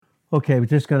Okay, we're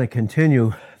just going to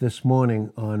continue this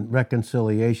morning on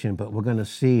reconciliation, but we're going to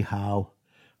see how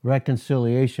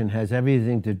reconciliation has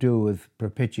everything to do with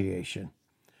propitiation.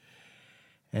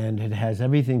 And it has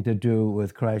everything to do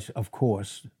with Christ, of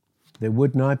course. There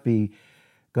would not be,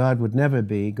 God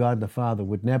the Father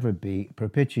would never be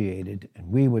propitiated, and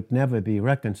we would never be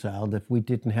reconciled if we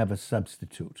didn't have a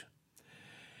substitute.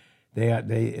 They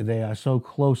are so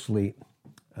closely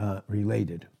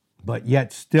related, but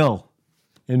yet still,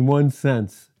 in one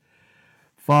sense,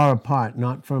 far apart,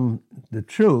 not from the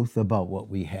truth about what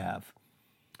we have,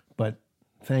 but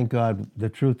thank God, the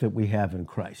truth that we have in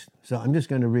Christ. So I'm just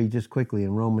going to read just quickly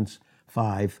in Romans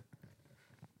 5.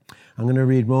 I'm going to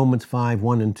read Romans 5,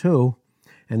 1 and 2,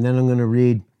 and then I'm going to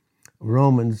read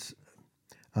Romans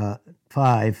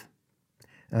 5,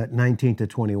 19 to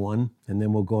 21, and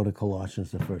then we'll go to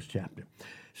Colossians, the first chapter.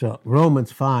 So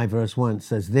Romans 5, verse 1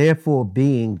 says, "Therefore,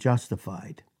 being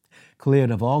justified,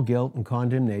 cleared of all guilt and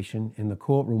condemnation in the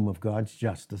courtroom of God's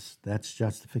justice," that's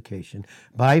justification,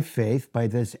 "by faith, by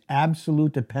this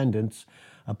absolute dependence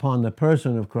upon the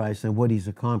person of Christ and what he's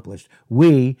accomplished,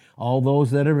 we, all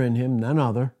those that are in him, none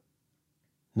other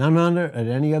at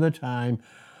any other time,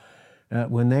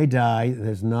 when they die,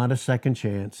 there's not a second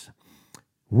chance,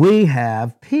 we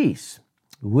have peace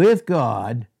with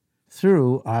God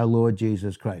through our Lord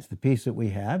Jesus Christ." The peace that we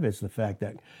have is the fact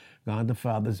that God the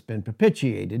Father has been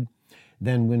propitiated.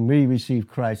 Then when we receive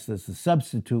Christ as the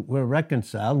substitute, we're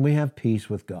reconciled and we have peace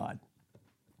with God.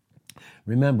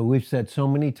 Remember, we've said so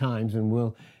many times, and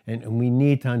we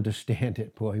need to understand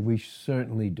it, boy, we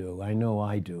certainly do. I know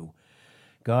I do.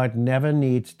 God never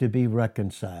needs to be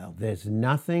reconciled. There's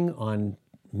nothing on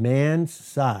man's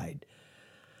side.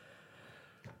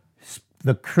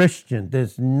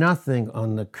 There's nothing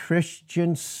on the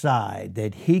Christian side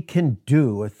that he can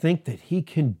do or think that he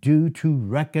can do to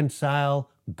reconcile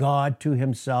God to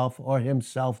himself or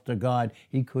himself to God.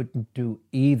 He couldn't do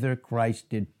either. Christ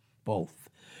did both.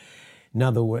 In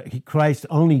other words, Christ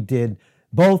only did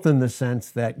both in the sense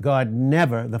that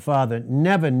the Father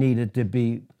never needed to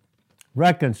be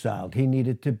reconciled. He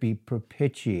needed to be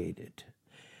propitiated.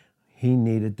 He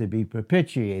needed to be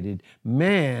propitiated.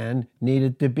 Man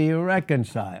needed to be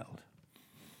reconciled.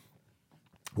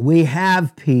 We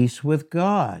have peace with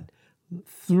God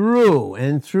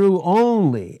through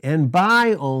only and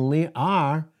by only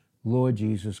our Lord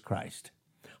Jesus Christ.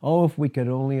 Oh, if we could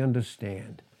only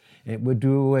understand, it would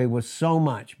do away with so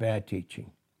much bad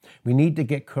teaching. We need to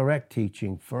get correct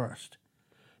teaching first.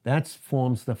 That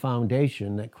forms the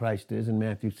foundation that Christ is in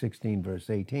Matthew 16, verse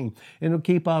 18. And it'll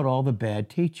keep out all the bad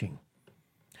teaching.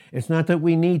 It's not that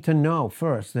we need to know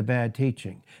first the bad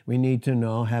teaching. We need to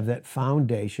have that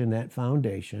foundation. That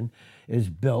foundation is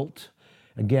built.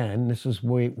 Again, this is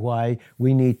why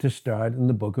we need to start in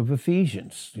the book of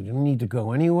Ephesians. You don't need to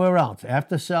go anywhere else.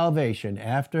 After salvation,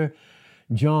 after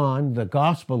John, the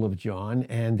Gospel of John,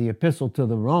 and the Epistle to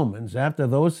the Romans, after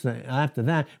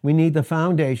that, we need the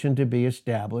foundation to be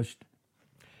established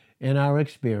in our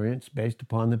experience based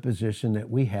upon the position that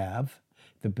we have.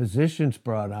 The position's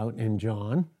brought out in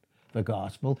John, the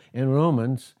Gospel, in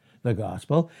Romans, the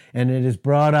Gospel, and it is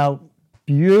brought out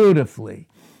beautifully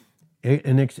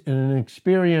in an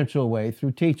experiential way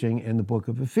through teaching in the book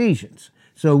of Ephesians.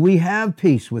 So we have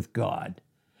peace with God.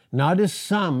 Not as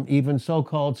some, even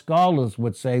so-called scholars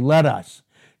would say, let us,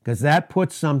 because that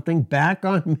puts something back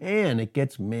on man. It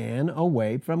gets man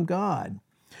away from God.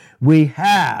 We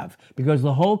have, because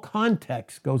the whole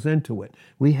context goes into it,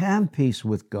 we have peace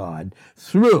with God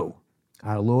through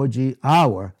our Lord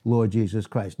Jesus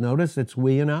Christ. Notice it's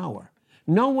we and our.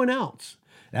 No one else.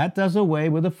 That does away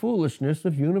with the foolishness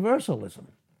of universalism.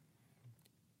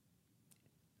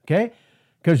 Okay?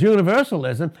 Because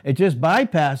universalism, it just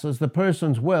bypasses the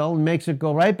person's will and makes it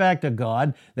go right back to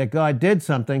God, that God did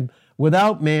something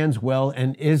without man's will,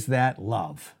 and is that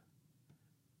love?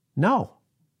 No.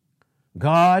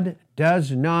 God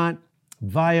does not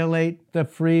violate the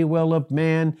free will of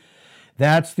man.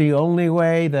 That's the only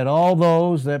way that all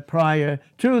those that prior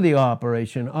to the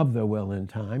operation of the will in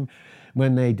time,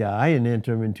 when they die and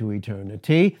enter into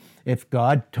eternity, if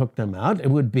God took them out, it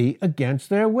would be against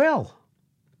their will.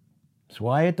 That's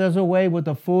why it does away with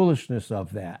the foolishness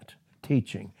of that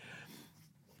teaching.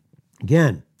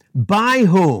 Again, by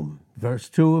whom, verse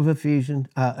 2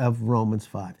 of Romans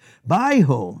 5, by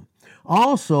whom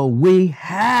also we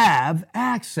have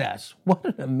access. What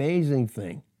an amazing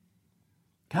thing.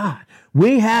 God,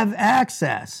 we have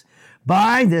access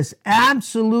by this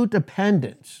absolute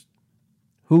dependence,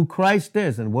 who Christ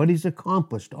is and what he's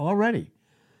accomplished already,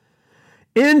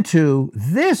 into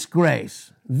this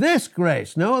grace,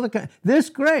 no other kind, this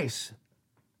grace,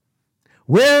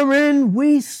 wherein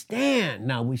we stand.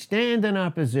 Now, we stand in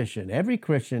our position. Every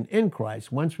Christian in Christ,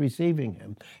 once receiving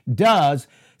him, does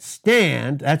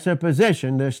stand. That's their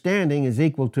position. Their standing is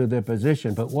equal to their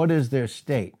position. But what is their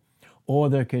state, or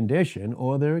their condition,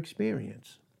 or their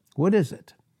experience? What is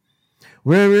it?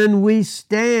 Wherein we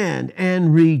stand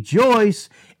and rejoice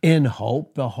in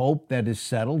hope, the hope that is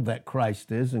settled, that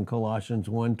Christ is in Colossians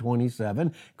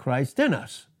 1:27, Christ in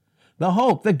us. The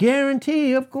hope, the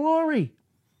guarantee of glory.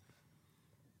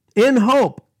 In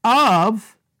hope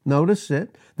of, notice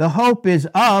it, the hope is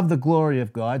of the glory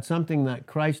of God, something that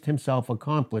Christ himself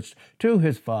accomplished to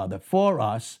his Father for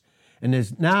us, and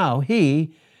is now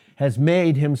he has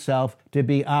made himself to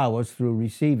be ours through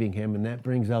receiving him, and that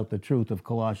brings out the truth of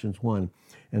Colossians 1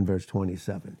 and verse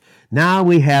 27. Now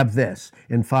we have this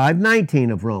in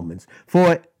 5:19 of Romans.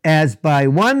 For as by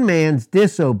one man's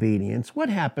disobedience, what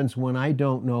happens when I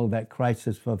don't know that Christ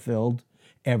has fulfilled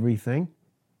everything?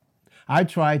 I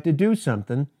try to do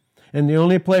something, and the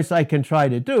only place I can try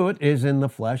to do it is in the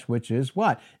flesh, which is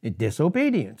what?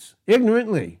 Disobedience,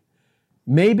 ignorantly.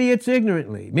 Maybe it's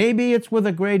ignorantly. Maybe it's with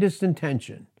the greatest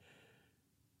intention.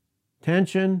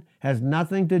 Tension has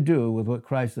nothing to do with what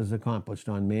Christ has accomplished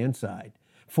on man's side.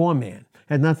 For man,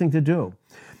 has nothing to do.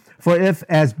 For if,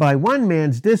 as by one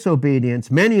man's disobedience,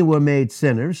 many were made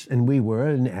sinners, and we were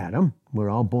in Adam, we're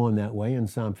all born that way in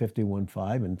Psalm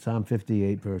 51:5 and Psalm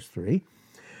 58, verse 3,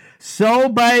 so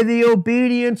by the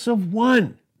obedience of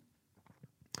one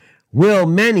will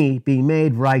many be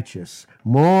made righteous.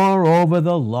 Moreover,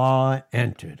 the law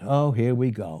entered. Oh, here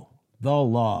we go. The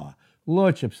law,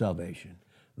 lordship salvation,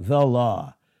 the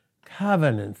law,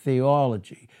 covenant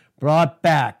theology, brought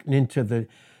back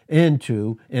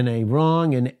into in a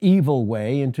wrong and evil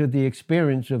way into the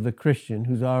experience of the Christian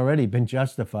who's already been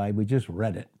justified. We just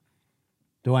read it.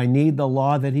 Do I need the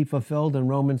law that he fulfilled in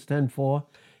Romans 10:4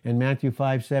 and Matthew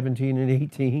 5:17 and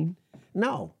 18?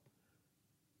 No.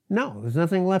 No, there's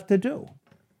nothing left to do.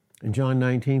 In John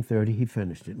 19:30, he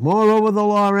finished it. Moreover, the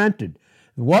law entered.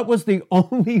 What was the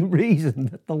only reason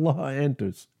that the law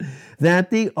enters? That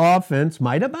the offense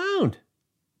might abound.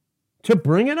 To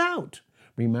bring it out.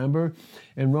 Remember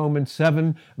in Romans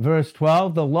 7, verse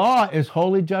 12, the law is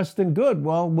holy, just, and good.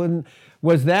 Well, when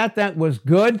was that was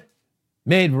good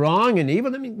made wrong and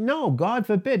evil? I mean, no, God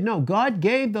forbid. No, God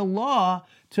gave the law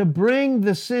to bring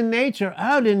the sin nature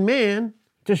out in man,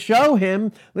 to show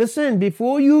him, listen,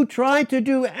 before you try to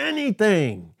do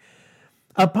anything,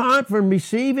 apart from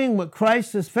receiving what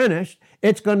Christ has finished,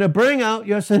 it's going to bring out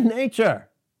your sin nature.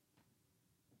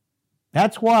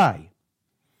 That's why.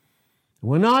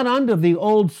 We're not under the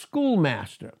old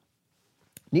schoolmaster.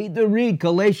 Need to read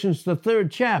Galatians, the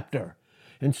 3rd chapter,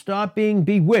 and stop being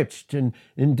bewitched and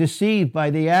deceived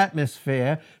by the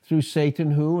atmosphere through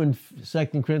Satan, who in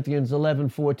 2 Corinthians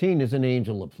 11:14 is an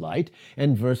angel of light.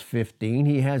 And verse 15,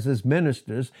 he has his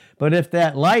ministers. But if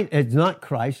that light is not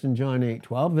Christ in John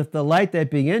 8:12, if the light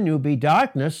that be in you be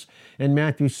darkness in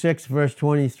Matthew 6, verse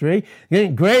 23,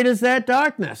 then great is that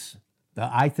darkness.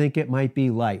 I think it might be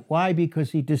light. Why?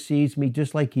 Because he deceives me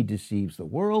just like he deceives the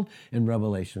world in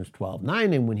Revelations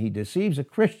 12:9. And when he deceives a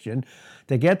Christian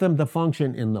to get them to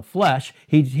function in the flesh,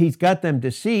 he's got them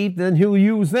deceived, then he'll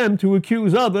use them to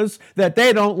accuse others that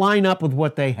they don't line up with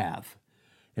what they have.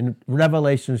 In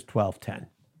Revelations 12:10.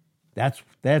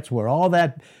 That's where all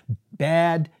that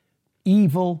bad,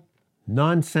 evil,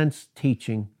 nonsense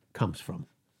teaching comes from.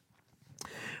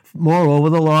 Moreover,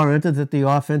 the law entered that the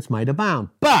offense might abound.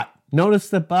 But notice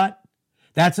the but.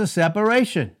 That's a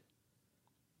separation.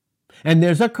 And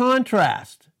there's a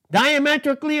contrast,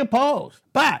 diametrically opposed.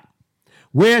 But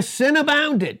where sin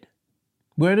abounded,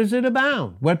 where does it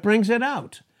abound? What brings it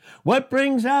out? What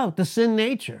brings out the sin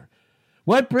nature?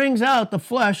 What brings out the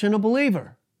flesh in a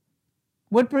believer?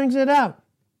 What brings it out?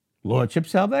 Lordship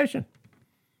salvation.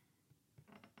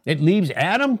 It leaves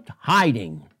Adam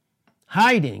hiding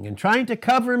and trying to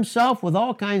cover himself with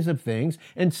all kinds of things,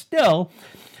 and still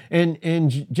in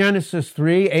Genesis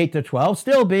 3, 8-12,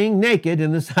 still being naked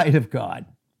in the sight of God.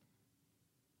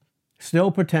 Still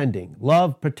pretending.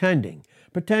 Love pretending.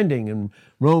 Pretending in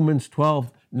Romans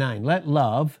 12:9.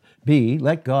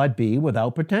 Let God be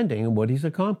without pretending in what he's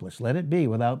accomplished. Let it be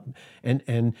without,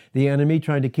 and the enemy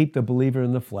trying to keep the believer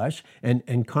in the flesh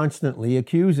and constantly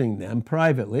accusing them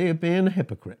privately of being a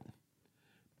hypocrite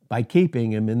by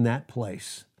keeping him in that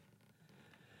place.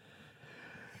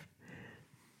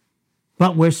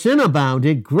 But where sin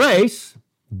abounded, grace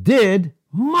did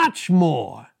much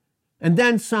more, and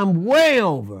then some way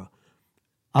over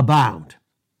abound.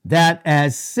 That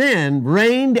as sin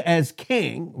reigned as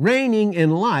king, reigning in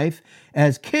life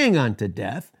as king unto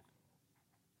death.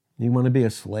 You want to be a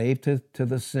slave to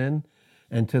the sin?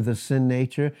 and to the sin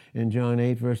nature in John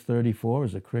 8, verse 34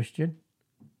 as a Christian,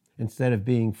 instead of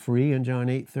being free in John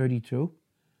 8, 32?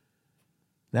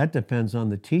 That depends on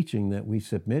the teaching that we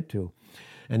submit to.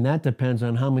 And that depends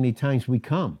on how many times we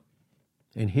come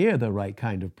and hear the right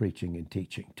kind of preaching and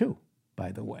teaching too,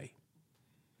 by the way.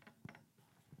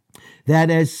 That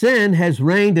as sin has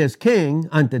reigned as king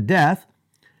unto death,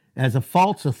 as a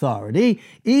false authority,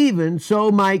 even so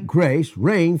might grace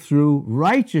reign through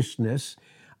righteousness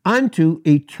unto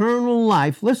eternal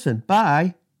life, listen,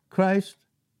 by Christ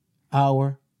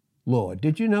our Lord.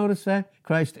 Did you notice that?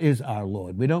 Christ is our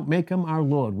Lord. We don't make him our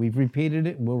Lord. We've repeated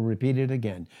it. We'll repeat it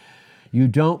again. You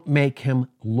don't make him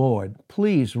Lord.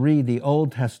 Please read the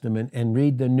Old Testament and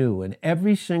read the New. And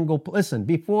every single, listen,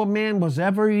 before man was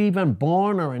ever even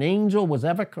born or an angel was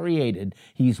ever created,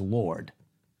 he's Lord.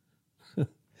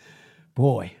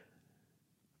 Boy,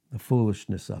 the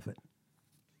foolishness of it.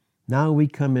 Now we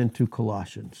come into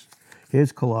Colossians.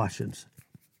 Here's Colossians.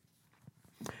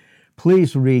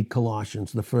 Please read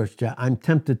Colossians, the first chapter. I'm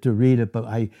tempted to read it,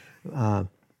 but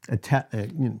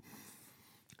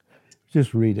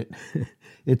just read it.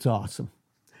 It's awesome.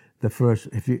 The first,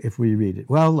 if we read it.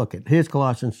 Well, look at, here's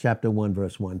Colossians chapter 1,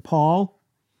 verse 1. Paul,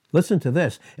 listen to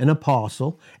this, an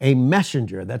apostle, a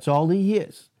messenger, that's all he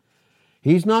is.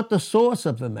 He's not the source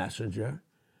of the messenger,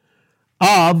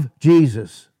 of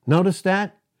Jesus. Notice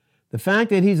that? The fact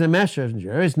that he's a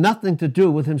messenger has nothing to do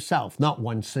with himself, not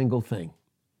one single thing.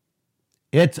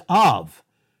 It's of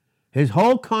his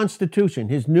whole constitution,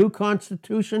 his new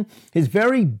constitution, his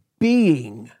very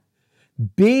being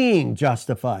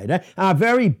justified. Our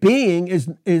very being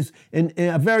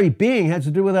our very being has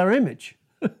to do with our image.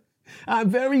 Our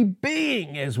very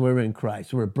being is we're in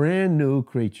Christ. We're a brand new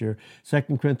creature.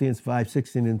 2 Corinthians 5,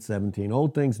 16 and 17.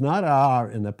 Old things not are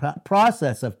in the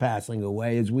process of passing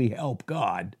away as we help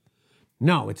God.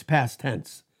 No, it's past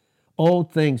tense.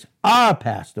 Old things are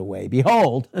passed away.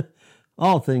 Behold,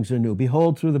 all things are new.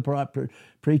 Behold, through the proper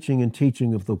preaching and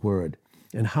teaching of the word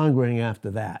and hungering after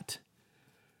that.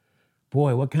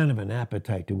 Boy, what kind of an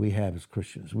appetite do we have as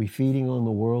Christians? Are we feeding on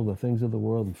the world, the things of the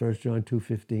world in 1 John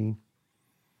 2:15?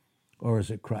 Or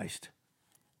is it Christ?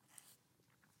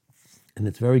 And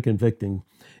it's very convicting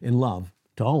in love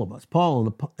to all of us.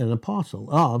 Paul, an apostle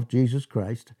of Jesus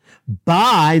Christ,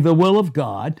 by the will of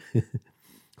God,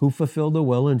 who fulfilled the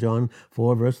will in John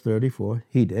 4, verse 34,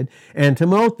 he did, and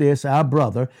Timotheus, our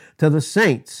brother, to the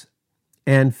saints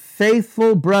and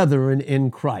faithful brethren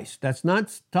in Christ. That's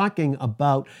not talking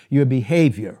about your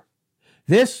behavior.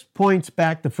 This points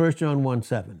back to 1 John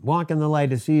 1:7. Walk in the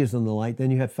light as he is in the light,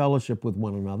 then you have fellowship with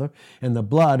one another. And the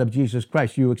blood of Jesus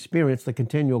Christ, you experience the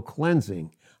continual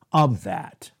cleansing of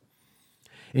that.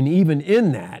 And even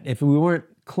in that, if we weren't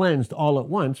cleansed all at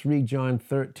once, read John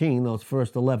 13, those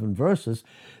first 11 verses,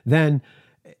 then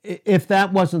if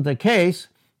that wasn't the case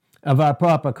of our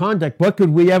proper conduct, what could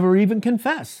we ever even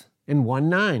confess? In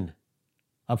 1:9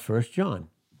 of 1 John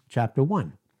chapter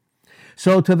 1.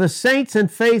 So to the saints and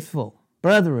faithful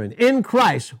brethren in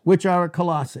Christ, which are at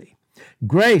Colossae,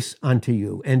 grace unto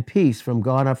you and peace from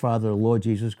God our Father, the Lord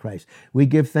Jesus Christ. We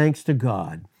give thanks to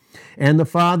God and the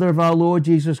Father of our Lord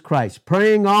Jesus Christ,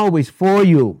 praying always for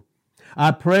you.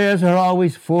 Our prayers are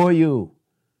always for you.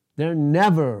 They're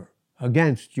never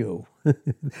against you.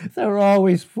 They're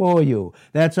always for you.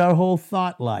 That's our whole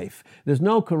thought life. There's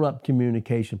no corrupt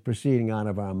communication proceeding out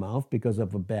of our mouth because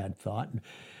of a bad thought.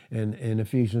 And in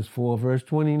Ephesians 4, verse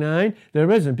 29, there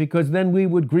isn't, because then we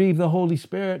would grieve the Holy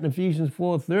Spirit in Ephesians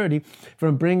 4:30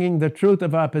 from bringing the truth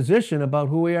of our position about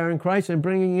who we are in Christ and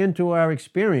bringing into our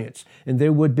experience. And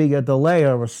there would be a delay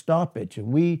or a stoppage,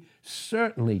 and we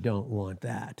certainly don't want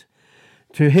that.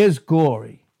 To his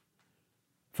glory,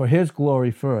 for his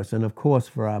glory first, and of course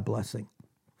for our blessing.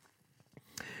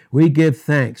 We give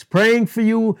thanks, praying for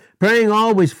you, praying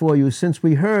always for you, since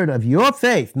we heard of your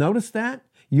faith. Notice that?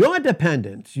 Your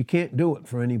dependence, you can't do it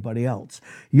for anybody else.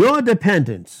 Your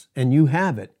dependence, and you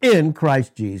have it, in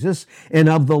Christ Jesus, and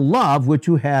of the love which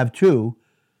you have to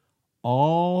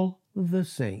all the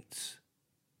saints.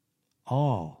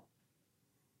 All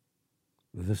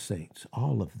the saints,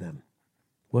 all of them.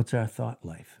 What's our thought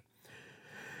life?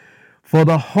 For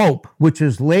the hope which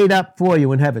is laid up for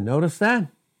you in heaven. Notice that?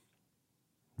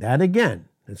 That again.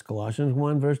 It's Colossians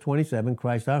 1, verse 27,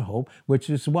 Christ our hope, which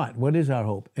is what? What is our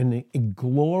hope? A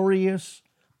glorious,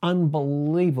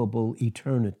 unbelievable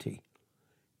eternity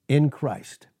in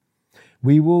Christ.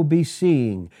 We will be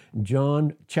seeing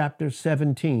John chapter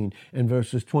 17 and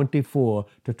verses 24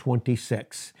 to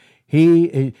 26.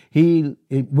 He's going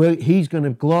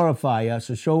to glorify us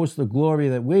and show us the glory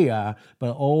that we are,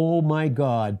 but oh my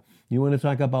God, you want to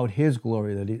talk about his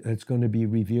glory that's going to be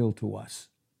revealed to us.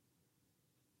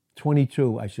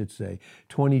 22, I should say,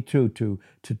 22 to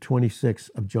 26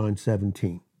 of John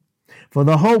 17. For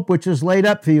the hope which is laid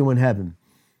up for you in heaven,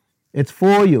 it's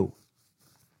for you,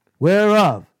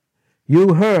 whereof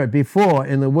you heard before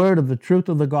in the word of the truth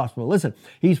of the gospel. Listen,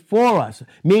 he's for us,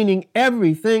 meaning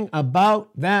everything about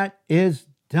that is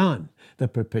done. The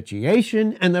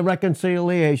propitiation and the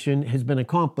reconciliation has been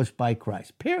accomplished by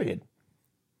Christ, period.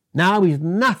 Now he's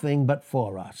nothing but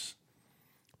for us.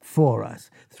 For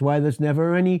us. That's why there's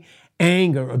never any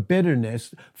anger or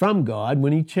bitterness from God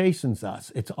when he chastens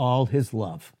us. It's all his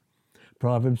love.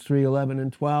 Proverbs 3, 11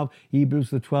 and 12, Hebrews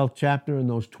the 12th chapter, and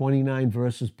those 29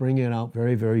 verses bring it out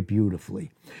very, very beautifully.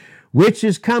 Which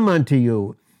is come unto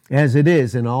you as it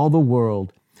is in all the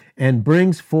world, and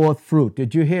brings forth fruit.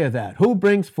 Did you hear that? Who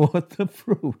brings forth the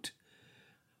fruit?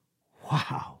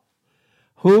 Wow.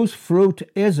 Whose fruit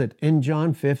is it in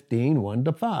John 15, 1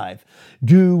 to 5?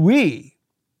 Do we,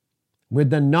 with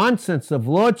the nonsense of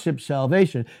lordship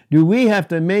salvation, do we have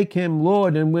to make him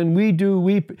Lord? And when we do,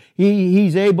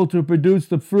 he's able to produce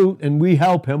the fruit and we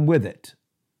help him with it.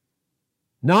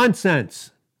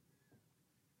 Nonsense.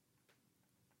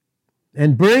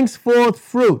 And brings forth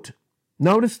fruit.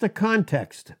 Notice the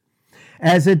context.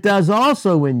 As it does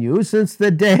also in you since the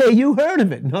day you heard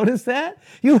of it. Notice that?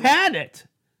 You had it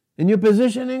in your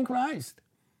position in Christ.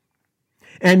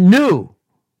 And knew.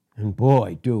 And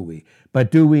boy, do we.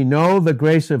 But do we know the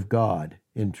grace of God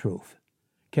in truth?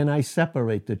 Can I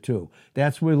separate the two?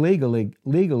 That's where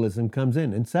legalism comes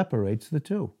in and separates the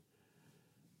two.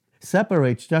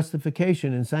 Separates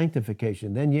justification and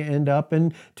sanctification. Then you end up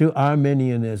into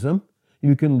Arminianism.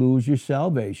 You can lose your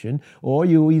salvation, or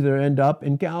you either end up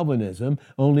in Calvinism,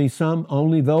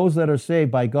 only those that are saved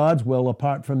by God's will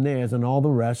apart from theirs, and all the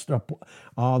rest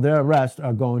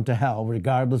are going to hell,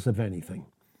 regardless of anything.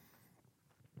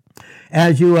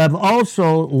 As you have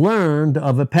also learned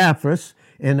of Epaphras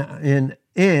and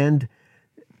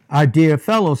our dear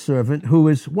fellow servant, who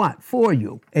is what? For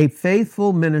you, a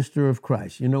faithful minister of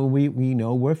Christ. You know, we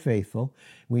know we're faithful.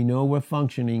 We know we're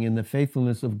functioning in the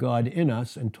faithfulness of God in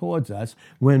us and towards us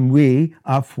when we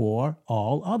are for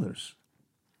all others.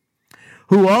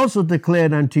 Who also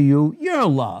declared unto you your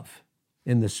love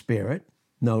in the Spirit.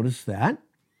 Notice that.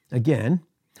 Again,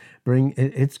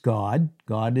 it's God.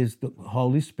 God is the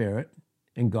Holy Spirit,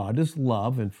 and God is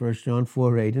love in 1 John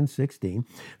 4, 8 and 16.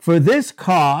 For this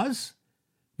cause,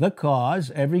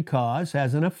 every cause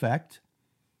has an effect.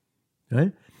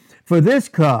 Right? For this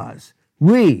cause,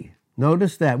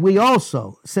 notice that, we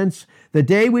also, since the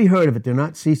day we heard of it, do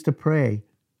not cease to pray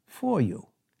for you.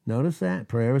 Notice that,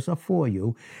 prayers are for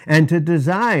you, and to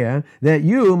desire that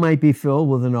you might be filled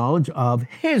with the knowledge of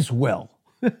his will,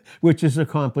 which is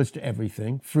accomplished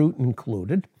everything, fruit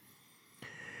included,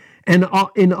 and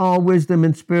in all wisdom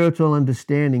and spiritual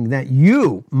understanding, that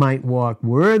you might walk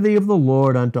worthy of the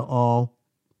Lord unto all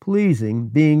pleasing,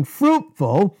 being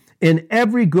fruitful in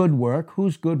every good work.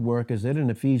 Whose good work is it?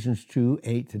 In Ephesians 2,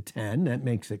 8 to 10, that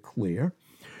makes it clear.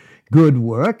 Good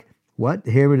work, what?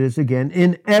 Here it is again.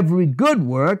 In every good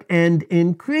work, and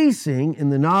increasing in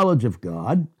the knowledge of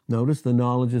God. Notice the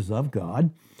knowledge is of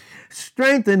God.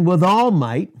 Strengthened with all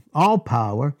might, all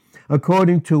power,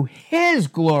 according to his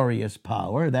glorious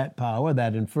power that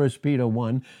in 1 Peter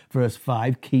 1, verse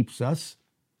 5, keeps us.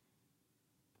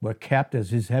 We're kept as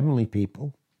his heavenly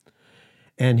people.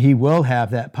 And he will have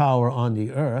that power on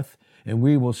the earth, and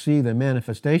we will see the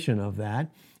manifestation of that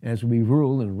as we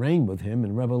rule and reign with him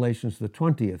in Revelations, the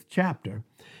 20th chapter.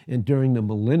 And during the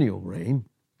millennial reign,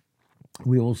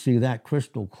 we will see that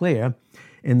crystal clear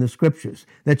in the scriptures,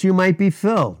 that you might be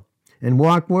filled and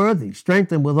walk worthy,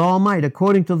 strengthened with all might,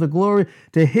 according to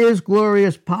his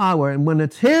glorious power. And when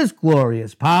it's his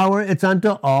glorious power, it's unto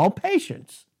all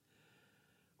patience.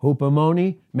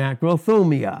 Hupomone,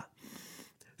 macrothumia.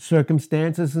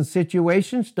 Circumstances and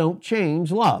situations don't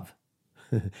change love.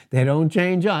 They don't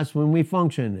change us when we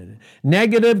function in it.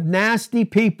 Negative, nasty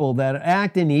people that are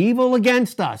acting evil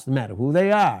against us, no matter who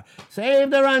they are,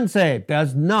 saved or unsaved,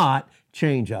 does not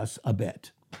change us a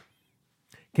bit.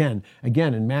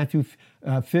 Again, in Matthew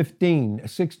 15,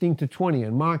 16 to 20,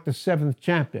 and Mark the 7th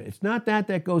chapter, it's not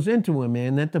that goes into a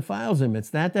man that defiles him. It's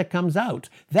that comes out.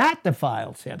 That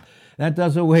defiles him. That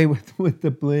does away with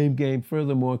the blame game.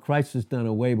 Furthermore, Christ has done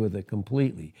away with it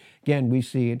completely. Again, we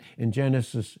see it in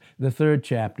Genesis, the 3rd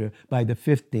chapter, by the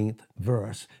 15th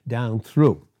verse down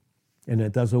through. And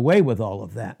it does away with all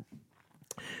of that.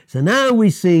 So now we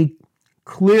see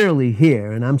clearly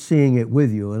here, and I'm seeing it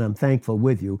with you, and I'm thankful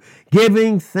with you,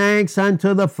 giving thanks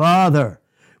unto the Father,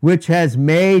 which has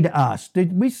made us.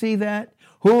 Did we see that?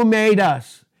 Who made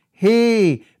us?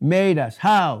 He made us.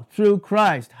 How? Through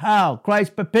Christ. How?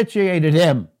 Christ propitiated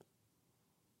him.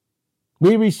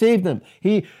 We received him.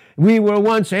 We were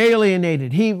once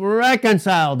alienated. He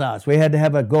reconciled us. We had to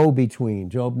have a go-between.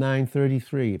 Job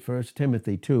 9:33, 1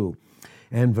 Timothy 2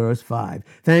 and verse 5.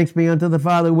 Thanks be unto the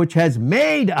Father which has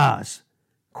made us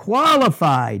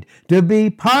qualified to be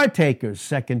partakers,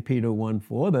 2 Peter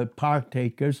 1:4, the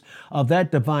partakers of that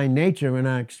divine nature in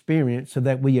our experience so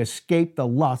that we escape the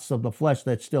lusts of the flesh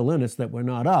that's still in us that we're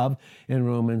not of, in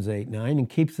Romans 8:9, and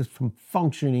keeps us from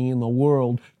functioning in the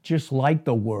world just like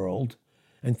the world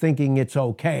and thinking it's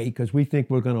okay because we think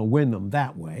we're going to win them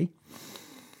that way,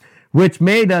 which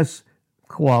made us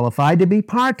qualified to be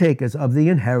partakers of the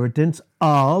inheritance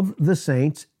of the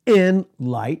saints in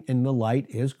light, and the light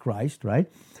is Christ, right?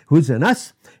 Who's in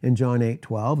us, in John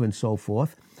 8:12 and so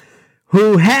forth,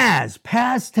 who has,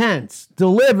 past tense,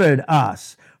 delivered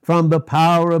us from the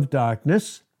power of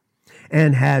darkness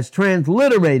and has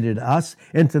transliterated us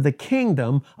into the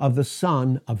kingdom of the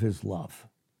Son of his love.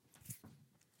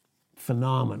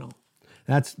 Phenomenal.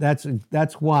 That's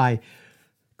why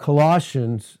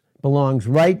Colossians belongs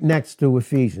right next to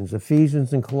Ephesians.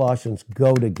 Ephesians and Colossians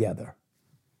go together.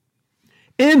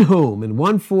 In whom, in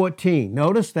 1:14,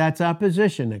 notice that's our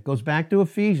position. It goes back to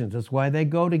Ephesians. That's why they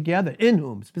go together. In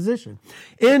whom, it's position.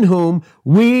 In whom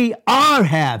we are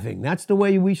having. That's the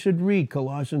way we should read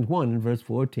Colossians 1 and verse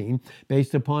 14,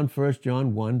 based upon 1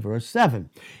 John 1 verse 7.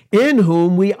 In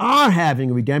whom we are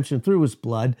having redemption through his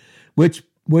blood,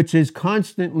 which is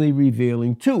constantly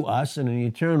revealing to us in an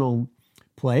eternal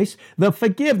place the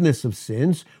forgiveness of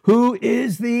sins, who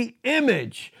is the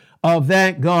image of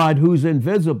that God who's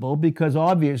invisible, because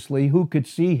obviously who could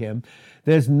see him?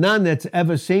 There's none that's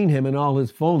ever seen him in all his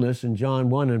fullness, in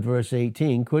John 1 and verse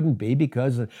 18. Couldn't be,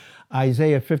 because in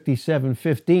Isaiah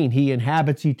 57:15, he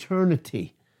inhabits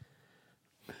eternity.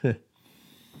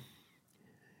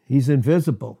 He's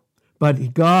invisible.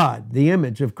 But God, the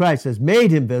image of Christ, has made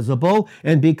him visible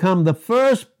and become the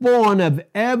firstborn of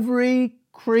every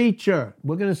creature.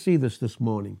 We're going to see this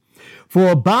morning.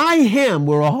 For by him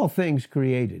were all things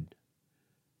created.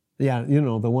 Yeah, the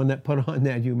one that put on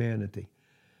that humanity.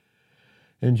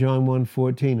 In John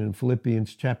 1:14 and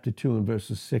Philippians chapter 2 and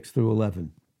verses 6 through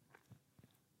 11.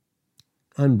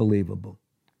 Unbelievable.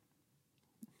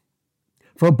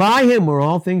 For by him were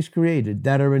all things created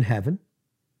that are in heaven,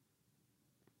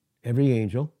 every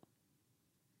angel,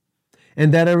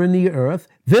 and that are in the earth,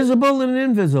 visible and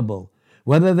invisible,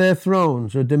 whether they're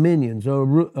thrones or dominions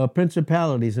or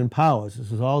principalities and powers.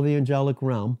 This is all the angelic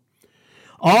realm.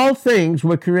 All things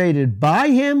were created by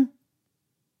him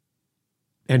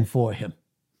and for him.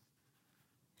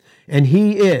 And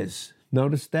he is,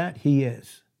 notice that, he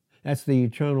is. That's the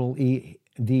eternal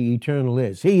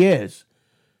is. He is.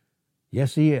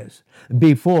 Yes, he is.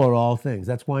 Before all things.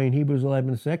 That's why in Hebrews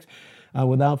 11:6,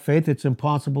 without faith it's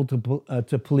impossible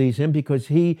to please him, because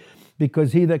he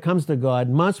that comes to God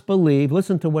must believe,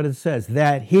 listen to what it says,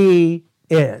 that he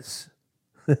is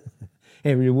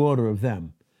a rewarder of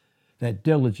them that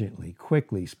diligently,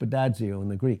 quickly, spedazio in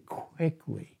the Greek,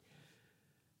 quickly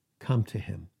come to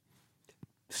him.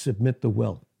 Submit the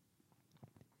will.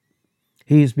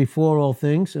 He is before all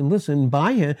things, and listen,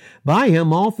 by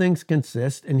him all things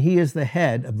consist, and he is the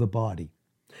head of the body,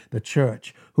 the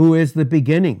church, who is the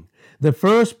beginning, the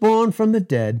firstborn from the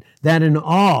dead, that in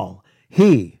all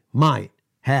he might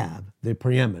have the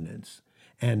preeminence.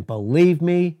 And believe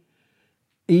me,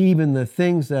 even the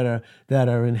things that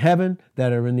are in heaven,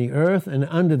 that are in the earth and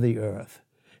under the earth,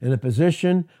 in the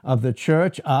position of the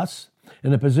church, us,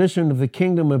 in the position of the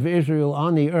kingdom of Israel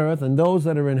on the earth, and those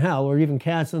that are in hell or even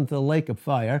cast into the lake of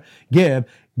fire, give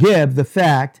the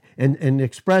fact and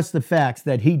express the facts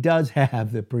that he does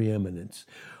have the preeminence.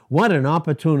 What an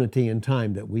opportunity and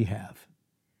time that we have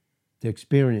to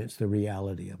experience the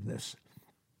reality of this.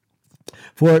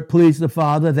 For it pleased the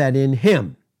Father that in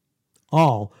him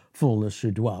all fullness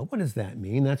should dwell. What does that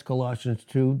mean? That's Colossians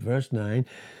 2, verse 9.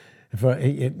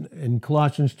 In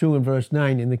Colossians 2 and verse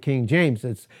 9 in the King James,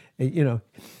 it's,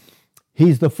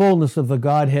 he's the fullness of the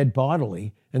Godhead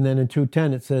bodily. And then in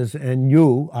 2:10 it says, and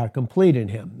you are complete in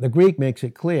him. The Greek makes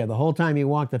it clear. The whole time he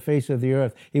walked the face of the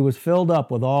earth, he was filled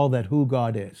up with all that who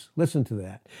God is. Listen to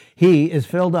that. He is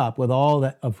filled up with all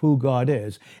that of who God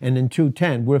is. And in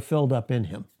 2:10, we're filled up in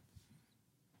him.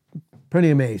 Pretty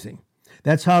amazing.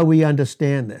 That's how we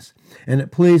understand this. And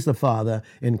it pleased the Father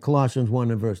in Colossians 1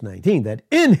 and verse 19 that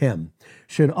in him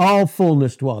should all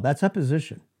fullness dwell. That's our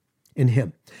position, in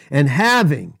him. And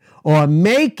having or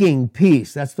making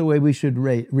peace, that's the way we should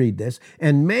read this,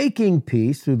 and making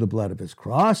peace through the blood of his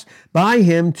cross, by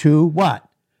him to what?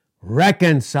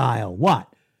 Reconcile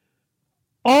what?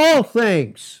 All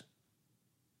things.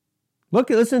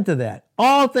 Listen to that.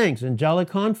 All things. Angelic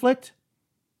conflict?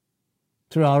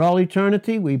 Throughout all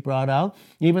eternity, we brought out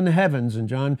even the heavens in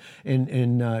Job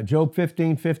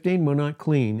 15:15 were not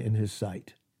clean in his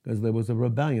sight, because there was a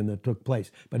rebellion that took place.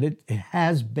 But it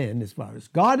has been, as far as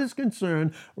God is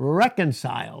concerned,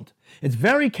 reconciled. It's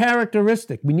very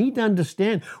characteristic. We need to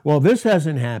understand, well, this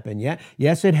hasn't happened yet.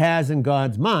 Yes, it has in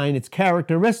God's mind. It's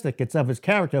characteristic. It's of his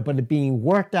character, but it's being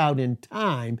worked out in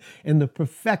time in the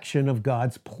perfection of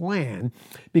God's plan,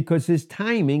 because his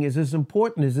timing is as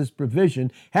important as his provision,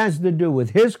 has to do with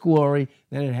his glory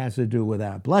than it has to do with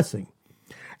our blessing.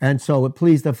 And so it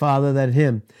pleased the Father that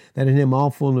in him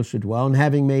all fullness should dwell, and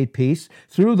having made peace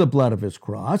through the blood of his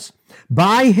cross,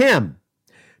 by him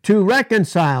to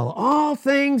reconcile all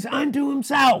things unto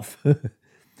himself.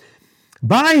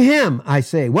 By him, I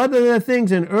say, whether they're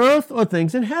things in earth or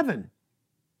things in heaven.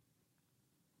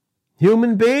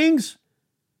 Human beings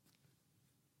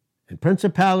and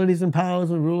principalities and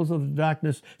powers and rulers of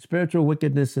darkness, spiritual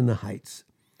wickedness in the heights.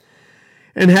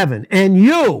 In heaven, and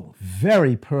you,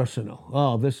 very personal.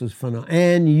 Oh, this is phenomenal.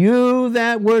 And you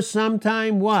that were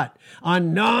sometime what? A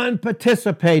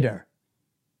non-participator.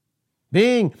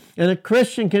 And a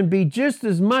Christian can be just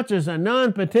as much as a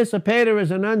non-participator as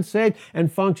an unsaved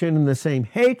and function in the same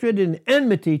hatred and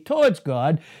enmity towards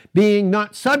God, being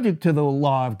not subject to the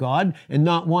law of God and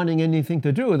not wanting anything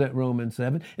to do with it, Romans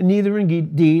 7, and neither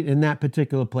indeed in that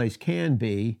particular place can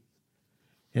be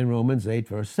in Romans 8,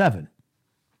 verse 7.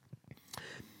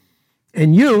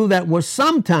 And you that were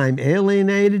sometime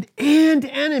alienated and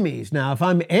enemies. Now, if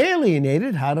I'm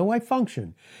alienated, how do I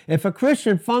function? If a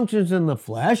Christian functions in the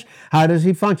flesh, how does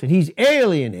he function? He's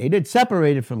alienated,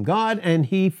 separated from God, and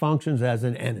he functions as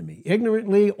an enemy,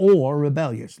 ignorantly or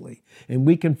rebelliously. And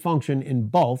we can function in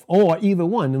both, or either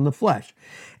one in the flesh.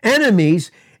 Enemies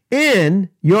in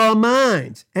your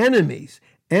minds. Enemies.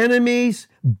 Enemies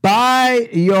by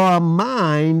your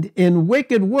mind in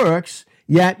wicked works,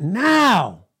 yet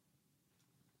now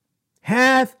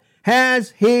has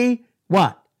he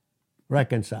what?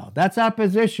 Reconciled. That's our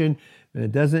position. And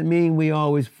it doesn't mean we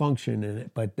always function in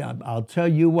it. But I'll tell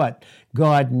you what,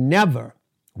 God never,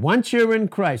 once you're in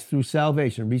Christ through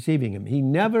salvation, receiving him, he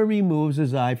never removes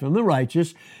his eye from the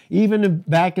righteous, even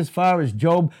back as far as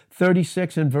Job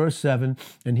 36 and verse 7,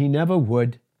 and he never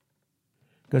would,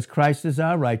 because Christ is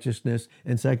our righteousness,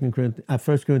 in 1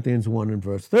 Corinthians 1 and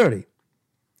verse 30.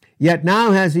 Yet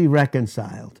now has he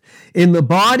reconciled in the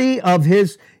body of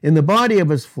his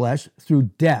flesh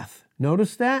through death.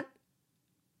 Notice that?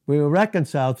 We were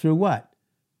reconciled through what?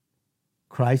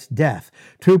 Christ's death.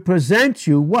 To present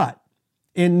you what?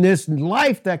 In this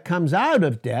life that comes out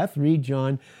of death, read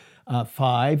John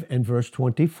 5 and verse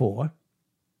 24.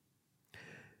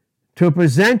 To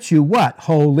present you what?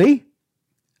 Holy,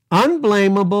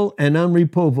 unblameable, and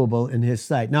unreprovable in his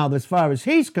sight. Now, as far as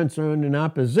he's concerned in our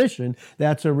position,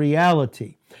 that's a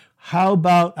reality. How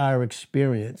about our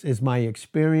experience? Is my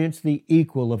experience the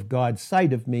equal of God's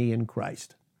sight of me in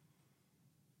Christ?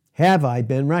 Have I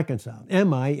been reconciled?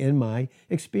 Am I in my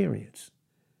experience?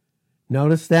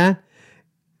 Notice that?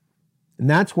 And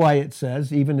that's why it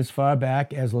says, even as far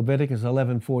back as Leviticus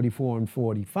 11:44 and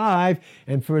 45,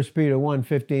 and 1 Peter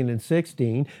 1:15 and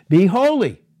 16, be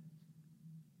holy.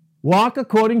 Walk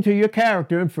according to your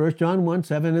character in 1 John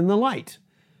 1:7 in the light.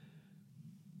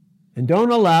 And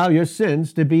don't allow your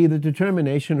sins to be the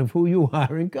determination of who you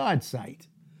are in God's sight,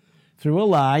 through a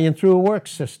lie and through a work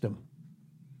system.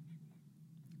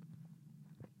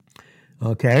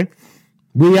 Okay?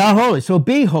 We are holy, so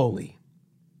be holy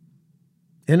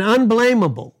and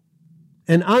unblameable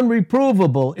and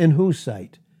unreprovable in whose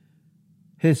sight?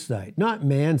 His sight, not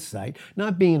man's sight,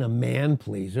 not being a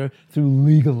man-pleaser through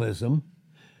legalism,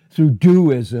 through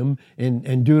doism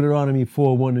in Deuteronomy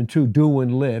 4:1 and 2, do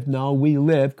and live. No, we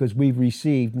live because we've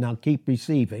received. Now keep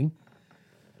receiving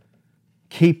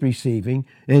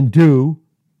and do,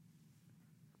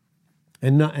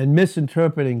 and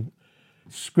misinterpreting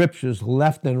scriptures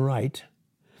left and right.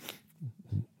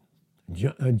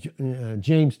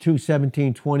 James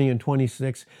 2:17, 20, and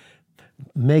 26,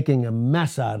 making a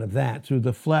mess out of that through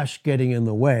the flesh getting in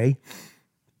the way.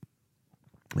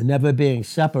 And never being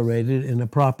separated in a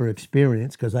proper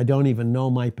experience, because I don't even know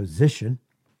my position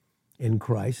in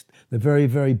Christ, the very,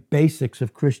 very basics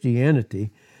of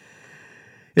Christianity.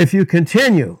 If you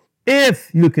continue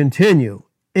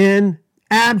in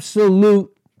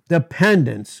absolute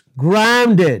dependence,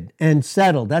 grounded and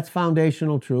settled, that's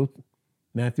foundational truth.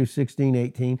 Matthew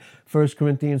 16:18, 1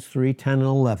 Corinthians 3:10 and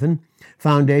 11,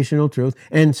 foundational truth.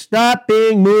 And stop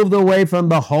being moved away from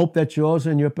the hope that's yours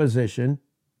in your position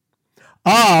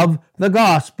of the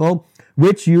gospel,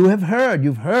 which you have heard.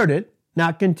 You've heard it,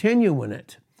 now continue in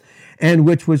it. and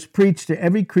which was preached to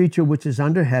every creature which is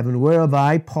under heaven, whereof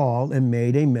I, Paul, am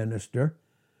made a minister.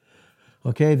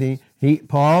 Okay,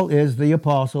 Paul is the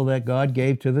apostle that God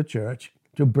gave to the church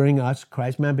to bring us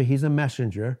Christ. Remember, he's a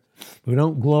messenger. We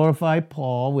don't glorify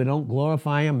Paul. We don't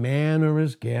glorify a man or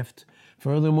his gift.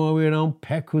 Furthermore, we don't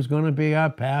pick who's going to be our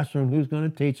pastor and who's going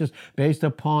to teach us based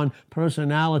upon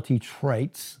personality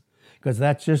traits, because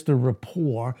that's just a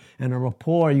rapport, and a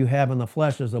rapport you have in the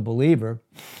flesh as a believer,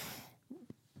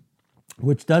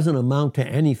 which doesn't amount to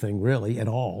anything really at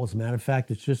all. As a matter of fact,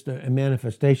 it's just a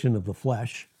manifestation of the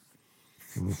flesh.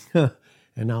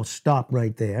 And I'll stop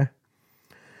right there.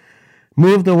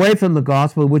 Moved away from the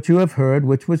gospel which you have heard,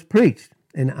 which was preached.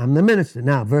 And I'm the minister.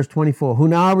 Now, verse 24, who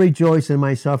now rejoice in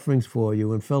my sufferings for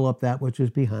you and fill up that which is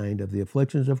behind of the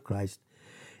afflictions of Christ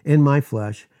in my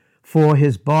flesh for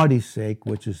his body's sake,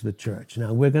 which is the church.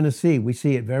 Now, we're going to see, we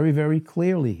see it very, very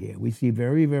clearly here. We see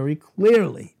very, very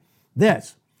clearly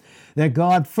this, that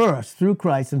God first, through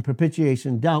Christ and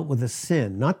propitiation, dealt with the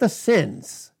sin, not the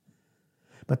sins,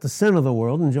 but the sin of the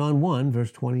world in John 1,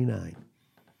 verse 29.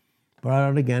 Brought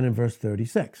out again in verse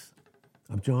 36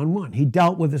 of John 1. He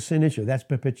dealt with the sin issue. That's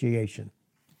propitiation.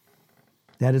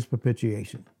 That is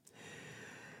propitiation.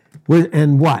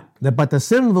 And what? But the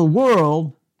sin of the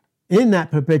world in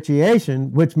that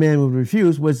propitiation, which man would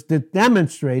refuse, was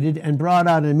demonstrated and brought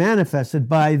out and manifested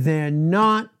by their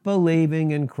not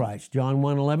believing in Christ. John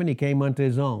 1:11, he came unto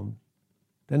his own.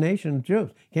 The nation of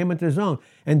Jews came unto his own,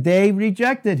 and they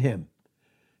rejected him.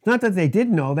 It's not that they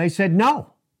didn't know, they said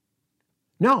no.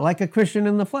 No, like a Christian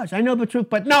in the flesh. I know the truth,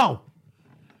 but no.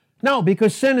 No,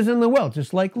 because sin is in the will,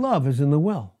 just like love is in the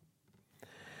will.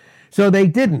 So they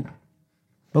didn't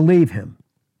believe him.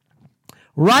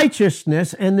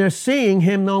 Righteousness, and they're seeing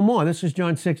him no more. This is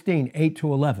John 16, 8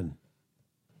 to 11.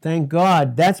 Thank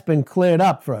God that's been cleared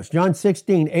up for us. John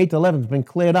 16, 8 to 11 has been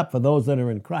cleared up for those that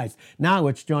are in Christ. Now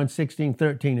it's John 16,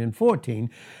 13, and 14.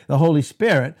 The Holy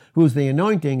Spirit, who's the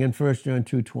anointing in 1 John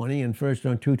 2:20 and 1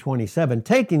 John 2:27,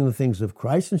 taking the things of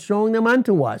Christ and showing them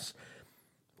unto us.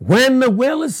 When the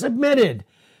will is submitted.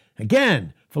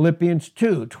 Again, Philippians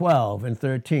 2, 12 and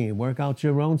 13. Work out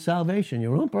your own salvation,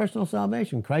 your own personal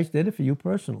salvation. Christ did it for you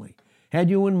personally. Had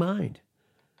you in mind.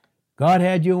 God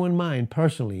had you in mind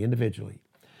personally, individually.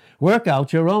 Work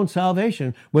out your own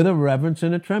salvation with a reverence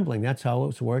and a trembling. That's how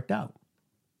it's worked out.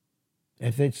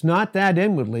 If it's not that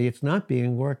inwardly, it's not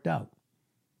being worked out.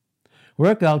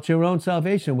 Work out your own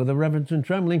salvation with a reverence and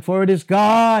trembling, for it is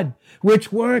God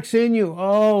which works in you.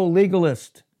 Oh,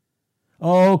 legalist.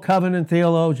 Oh, covenant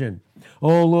theologian.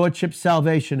 Oh, lordship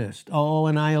salvationist. Oh,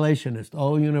 annihilationist.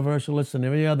 Oh, universalist, and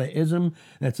every other ism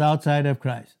that's outside of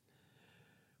Christ.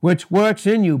 Which works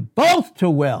in you both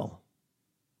to will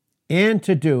and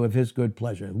to do of his good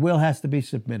pleasure. The will has to be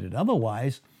submitted.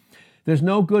 Otherwise, there's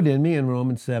no good in me in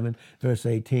Romans 7, verse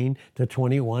 18 to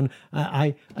 21.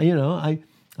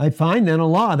 I find then a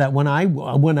law that when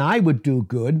I would do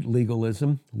good,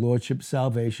 legalism, lordship,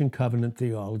 salvation, covenant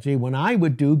theology, when I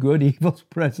would do good, evil's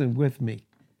present with me.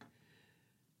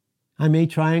 I may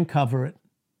try and cover it.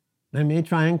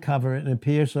 And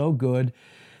appear so good,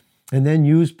 and then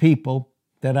use people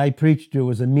that I preach to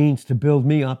as a means to build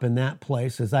me up in that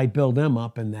place as I build them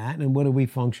up in that. And what do we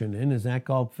function in? Is that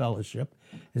called fellowship?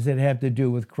 Does it have to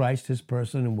do with Christ, his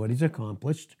person, and what he's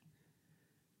accomplished?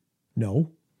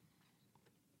 No.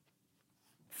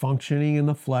 Functioning in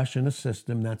the flesh in a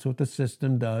system, that's what the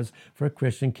system does for a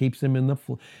Christian, keeps him in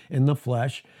the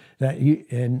flesh.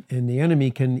 And the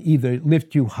enemy can either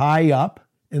lift you high up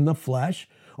in the flesh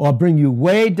or bring you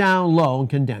way down low and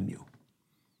condemn you.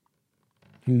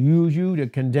 He'll use you to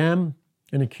condemn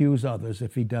and accuse others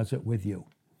if he does it with you.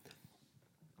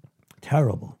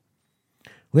 Terrible.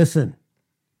 Listen,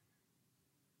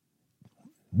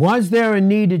 was there a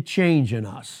needed change in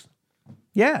us?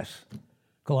 Yes.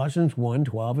 Colossians 1,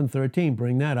 12 and 13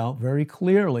 bring that out very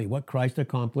clearly. What Christ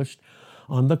accomplished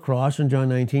on the cross in John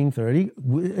 19:30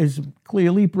 is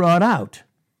clearly brought out.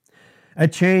 A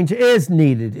change is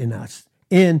needed in us,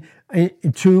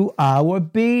 to our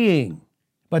being.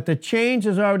 But the change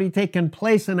has already taken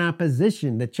place in our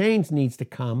position. The change needs to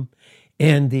come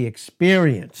in the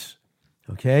experience.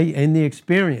 Okay? In the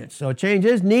experience. So change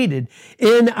is needed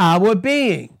in our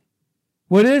being.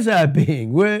 What is our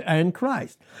being? We're in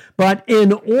Christ. But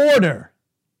in order,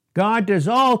 God does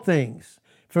all things.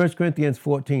 1 Corinthians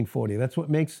 14:40. That's what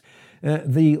makes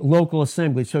the local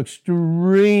assembly so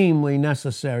extremely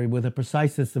necessary with the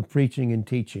preciseness of preaching and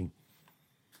teaching.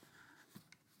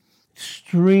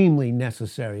 Extremely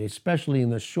necessary, especially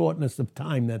in the shortness of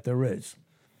time that there is.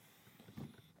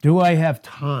 Do I have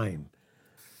time?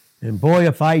 And boy,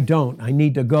 if I don't, I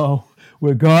need to go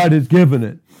where God has given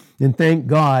it. And thank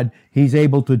God he's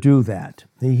able to do that.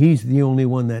 He's the only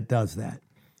one that does that.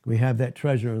 We have that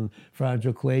treasure in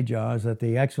fragile clay jars, that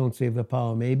the excellency of the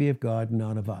power may be of God and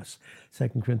not of us.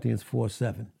 2 Corinthians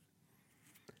 4:7.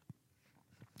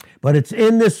 But it's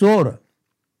in this order,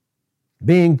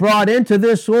 being brought into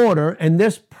this order and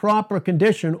this proper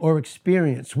condition or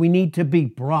experience. We need to be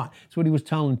brought. That's what he was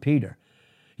telling Peter.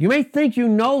 You may think you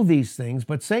know these things,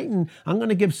 but Satan, I'm going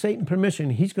to give Satan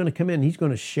permission. He's going to come in. He's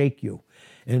going to shake you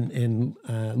in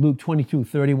Luke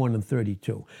 22:31 and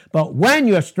 32. But when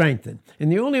you're strengthened,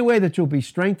 and the only way that you'll be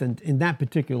strengthened in that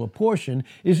particular portion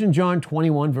is in John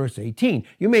 21, verse 18.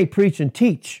 You may preach and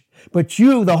teach, but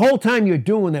you, the whole time you're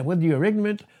doing that, whether you're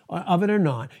ignorant of it or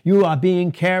not, you are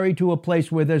being carried to a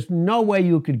place where there's no way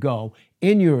you could go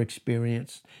in your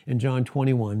experience in John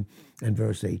 21 and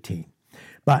verse 18.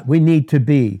 But we need to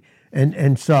be,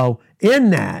 and so in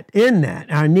that,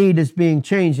 our need is being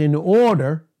changed in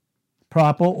order,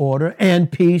 proper order,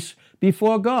 and peace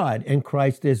before God. And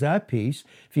Christ is our peace.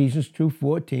 Ephesians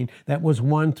 2:14, that was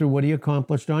won through what he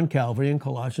accomplished on Calvary in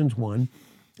Colossians 1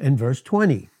 and verse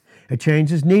 20. A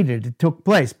change is needed. It took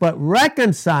place. But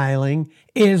reconciling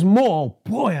is more.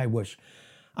 Boy,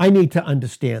 I need to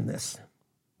understand this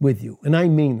with you. And I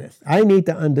mean this. I need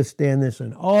to understand this.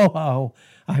 And oh, how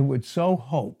I would so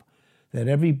hope that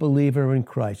every believer in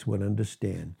Christ would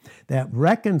understand that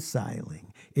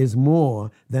reconciling is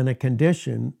more than a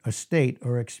condition, a state,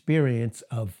 or experience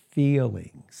of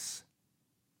feelings.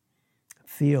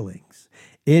 Feelings.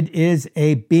 It is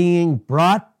a being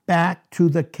brought back to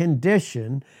the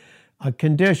condition,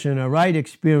 a right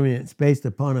experience based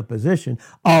upon a position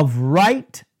of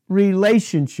right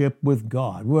relationship with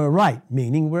God. We're right,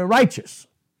 meaning we're righteous.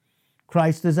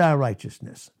 Christ is our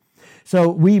righteousness. So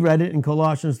we read it in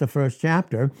Colossians, the first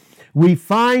chapter. We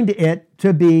find it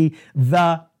to be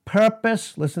the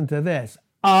purpose, listen to this,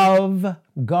 of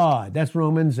God. That's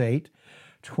Romans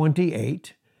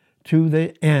 8:28 to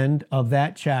the end of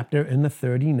that chapter in the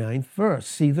 39th verse.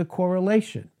 See the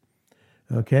correlation.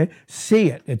 Okay? See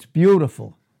it. It's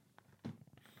beautiful.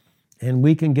 And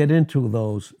we can get into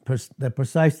the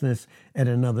preciseness at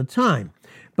another time.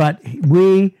 But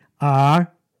we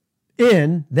are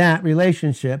in that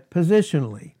relationship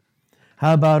positionally.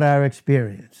 How about our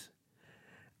experience?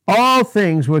 All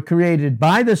things were created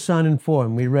by the Son and for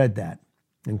him. We read that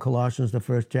in Colossians, the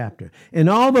first chapter. And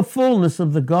all the fullness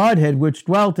of the Godhead which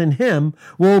dwelt in him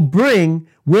will bring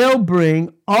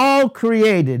all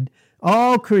created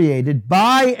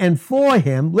by and for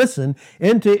him, listen,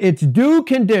 into its due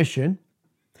condition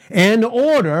and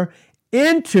order,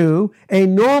 into a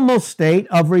normal state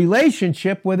of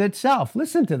relationship with itself.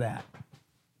 Listen to that.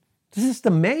 This is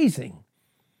amazing.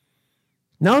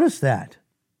 Notice that.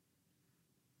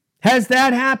 Has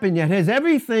that happened yet? Has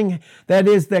everything that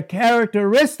is the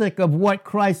characteristic of what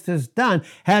Christ has done,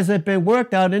 has it been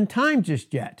worked out in time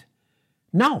just yet?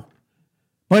 No.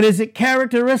 But is it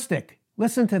characteristic?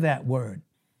 Listen to that word.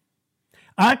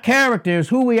 Our character is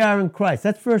who we are in Christ.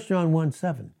 That's 1 John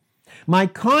 1:7. My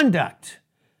conduct,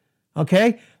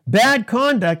 okay? Bad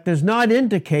conduct does not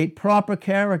indicate proper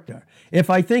character. If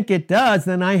I think it does,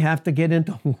 then I have to get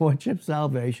into lordship,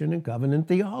 salvation, and covenant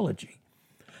theology.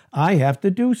 I have to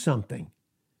do something.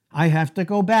 I have to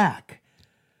go back.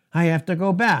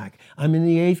 I'm in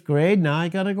the 8th grade. Now I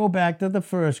got to go back to the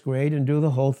 1st grade and do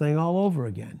the whole thing all over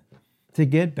again to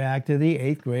get back to the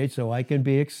 8th grade so I can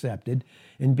be accepted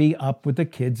and be up with the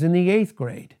kids in the 8th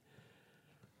grade.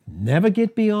 Never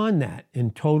get beyond that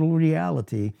in total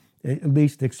reality, at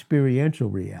least experiential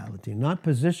reality, not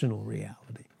positional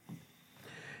reality.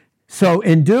 So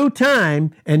in due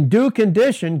time and due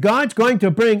condition, God's going to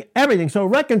bring everything. So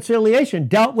reconciliation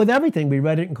dealt with everything. We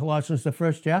read it in Colossians, the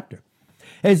first chapter.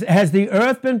 Has the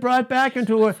earth been brought back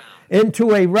into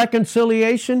a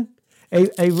reconciliation,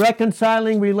 a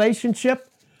reconciling relationship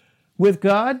with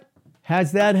God?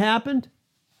 Has that happened?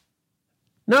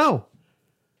 No.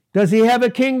 Does he have a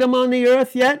kingdom on the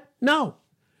earth yet? No.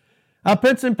 Our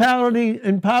principality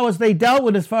and powers they dealt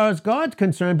with as far as God's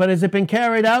concerned, but has it been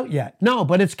carried out yet? No,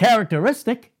 but it's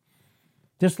characteristic,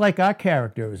 just like our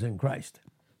character is in Christ.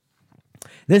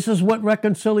 This is what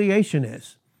reconciliation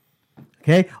is.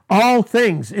 Okay? All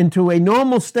things into a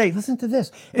normal state. Listen to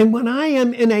this. And when I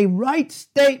am in a right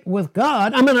state with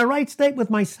God, I'm in a right state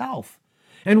with myself.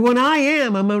 And when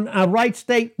I'm in a right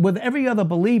state with every other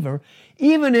believer,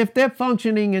 even if they're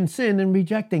functioning in sin and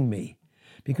rejecting me.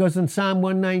 Because in Psalm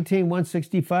 119,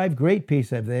 165, great peace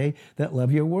have they that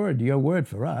love your word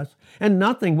for us, and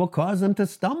nothing will cause them to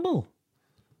stumble.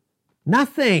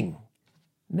 Nothing.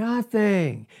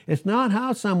 It's not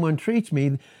how someone treats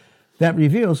me that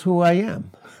reveals who I am.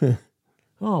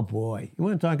 Oh boy, you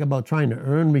want to talk about trying to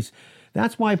earn.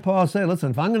 That's why Paul said,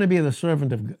 listen, if I'm going to be the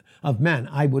servant of men,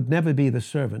 I would never be the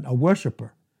servant, a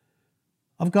worshiper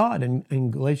of God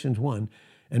in Galatians 1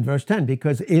 and verse 10,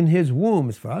 because in his womb,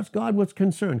 as far as God was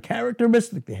concerned,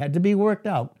 characteristically had to be worked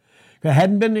out. It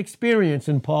hadn't been experienced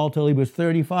in Paul till he was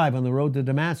 35 on the road to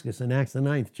Damascus in Acts the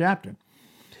 9th chapter.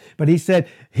 But he said,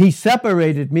 he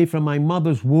separated me from my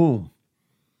mother's womb.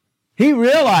 He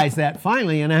realized that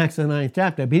finally in Acts the 9th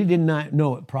chapter, but he did not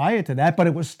know it prior to that, but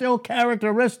it was still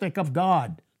characteristic of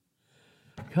God.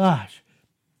 Gosh,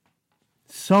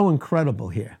 so incredible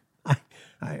here.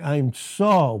 I'm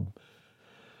so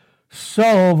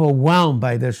overwhelmed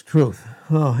by this truth.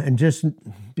 Oh, and just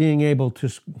being able to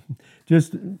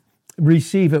just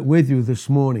receive it with you this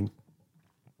morning.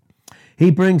 He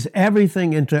brings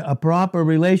everything into a proper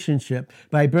relationship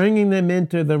by bringing them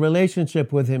into the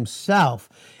relationship with himself.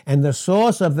 And the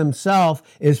source of themselves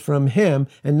is from him.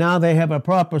 And now they have a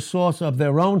proper source of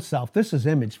their own self. This is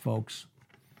image, folks.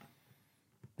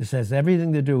 This has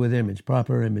everything to do with image,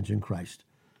 proper image in Christ.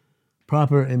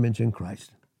 Proper image in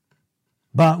Christ.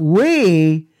 But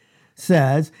we,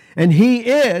 says, and he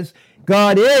is,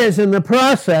 God is in the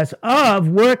process of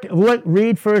work.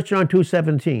 Read 1 John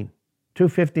 2:17.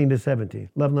 2:15 to 17.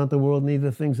 Love not the world, neither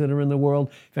the things that are in the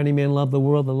world. If any man love the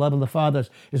world, the love of the Father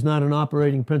is not an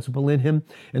operating principle in him.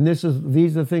 And these are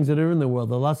the things that are in the world,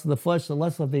 the lust of the flesh, the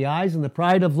lust of the eyes, and the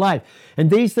pride of life. And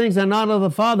these things are not of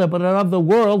the Father, but are of the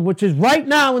world, which is right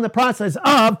now in the process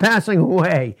of passing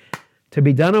away, to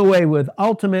be done away with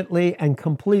ultimately and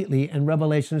completely in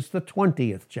Revelations, the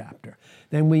 20th chapter.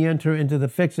 Then we enter into the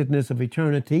fixedness of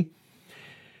eternity.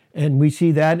 And we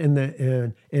see that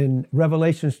in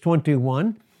Revelations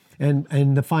 21,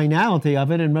 and the finality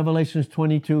of it in Revelations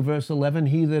 22, verse 11,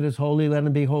 he that is holy, let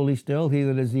him be holy still. He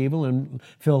that is evil and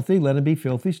filthy, let him be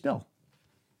filthy still.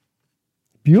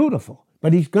 Beautiful.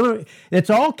 But it's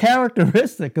all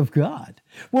characteristic of God.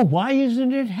 Well, why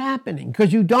isn't it happening?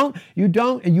 Because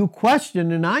you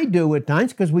question, and I do at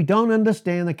times, because we don't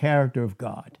understand the character of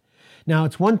God. Now,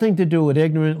 it's one thing to do it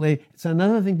ignorantly. It's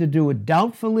another thing to do it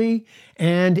doubtfully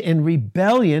and in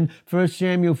rebellion. 1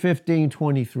 Samuel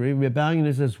 15:23. Rebellion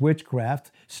is as witchcraft.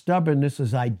 Stubbornness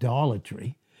is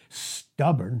idolatry.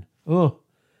 Stubborn.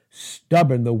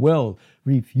 Stubborn, the will.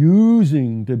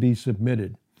 Refusing to be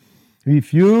submitted.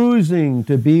 Refusing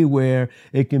to be where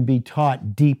it can be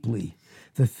taught deeply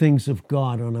the things of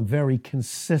God on a very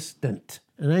consistent,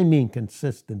 and I mean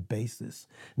consistent basis.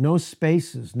 No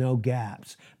spaces, no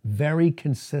gaps. Very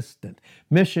consistent.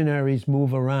 Missionaries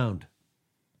move around.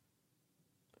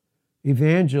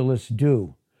 Evangelists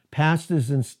do. Pastors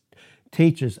and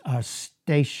teachers are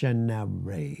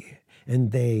stationary,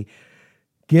 and they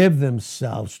give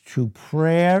themselves to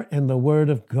prayer and the Word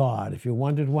of God. If you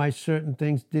wondered why certain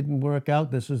things didn't work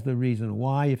out, this is the reason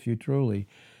why, if you truly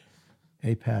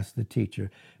a pastor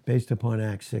teacher, based upon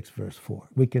Acts 6, verse 4.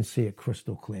 We can see it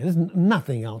crystal clear. There's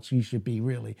nothing else you should be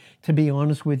really, to be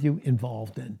honest with you,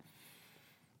 involved in.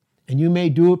 And you may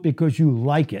do it because you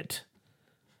like it.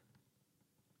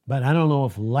 But I don't know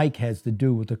if like has to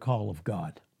do with the call of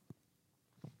God.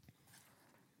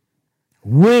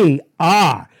 We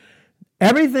are.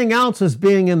 Everything else is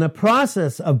being in the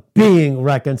process of being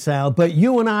reconciled, but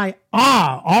you and I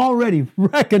are already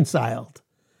reconciled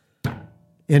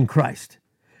in Christ.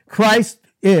 Christ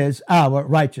is our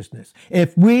righteousness.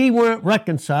 If we weren't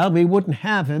reconciled, we wouldn't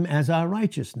have him as our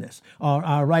righteousness or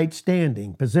our right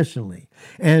standing positionally.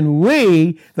 And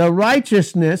we, the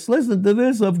righteousness, listen to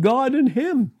this, of God in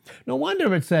him. No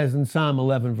wonder it says in Psalm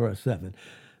 11, verse 7,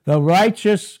 the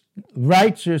righteous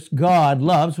God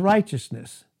loves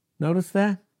righteousness. Notice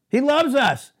that? He loves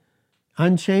us.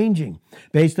 Unchanging.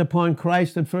 Based upon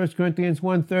Christ in 1 Corinthians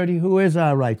 1:30, who is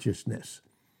our righteousness?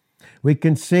 We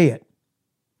can see it.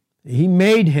 He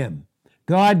made him.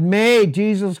 God made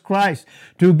Jesus Christ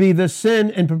to be the sin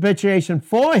and propitiation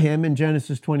for him in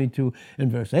Genesis 22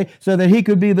 and verse 8, so that he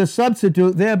could be the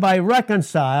substitute, thereby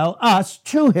reconcile us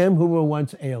to him who were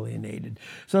once alienated.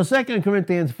 So 2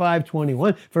 Corinthians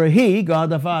 5:21, for he, God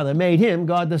the Father, made him,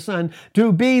 God the Son,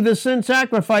 to be the sin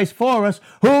sacrifice for us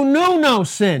who knew no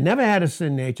sin, never had a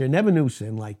sin nature, never knew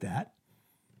sin like that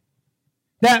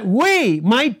we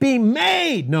might be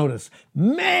made, notice,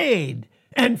 made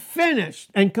and finished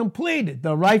and completed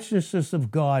the righteousness of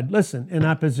God, listen, in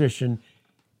our position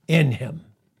in him.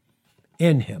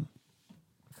 In him.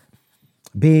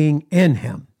 Being in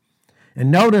him. And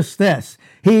notice this,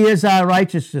 he is our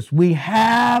righteousness. We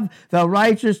have the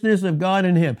righteousness of God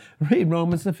in him. Read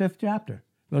Romans the 5th chapter,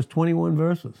 those 21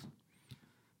 verses.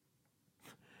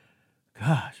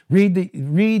 Gosh, read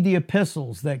the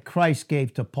epistles that Christ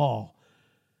gave to Paul,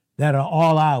 that are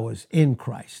all ours in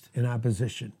Christ, in our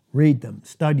position. Read them,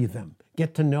 study them,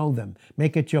 get to know them.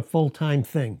 Make it your full-time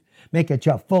thing. Make it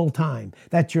your full-time.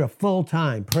 That's your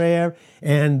full-time. Prayer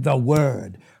and the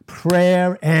Word.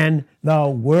 Prayer and the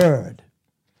Word.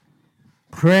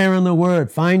 Prayer and the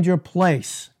Word. Find your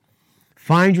place.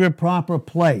 Find your proper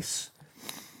place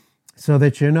so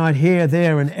that you're not here,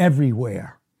 there, and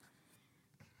everywhere.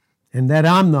 And that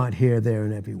I'm not here, there,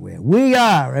 and everywhere. We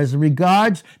are, as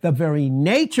regards the very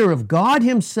nature of God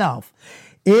himself,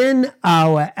 in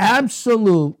our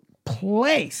absolute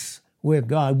place with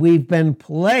God. We've been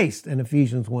placed in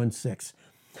Ephesians 1:6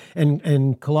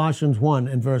 and Colossians 1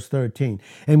 and verse 13.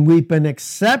 And we've been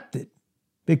accepted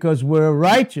because we're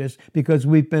righteous, because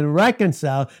we've been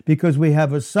reconciled, because we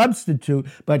have a substitute,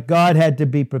 but God had to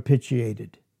be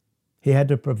propitiated. He had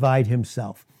to provide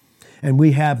himself. And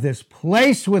we have this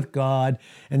place with God,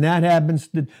 and that happens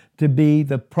to be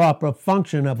the proper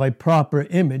function of a proper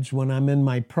image when I'm in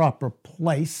my proper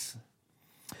place.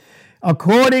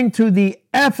 According to the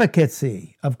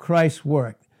efficacy of Christ's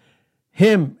work,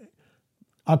 him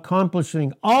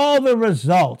accomplishing all the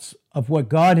results of what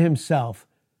God himself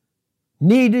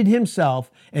needed himself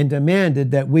and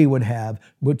demanded that we would have,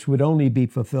 which would only be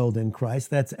fulfilled in Christ.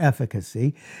 That's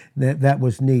efficacy that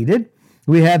was needed.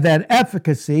 We have that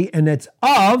efficacy, and it's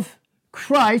of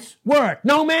Christ's work.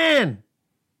 No man.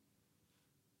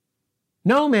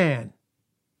 No man.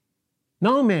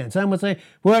 No man. Some would say,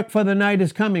 work for the night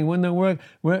is coming when the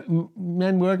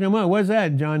men work no more. What's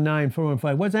that? John 9, 4 and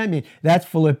 5. What's that mean? That's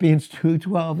Philippians 2,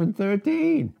 12 and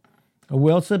 13. A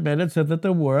will submitted so that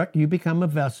the work, you become a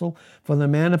vessel for the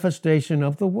manifestation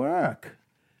of the work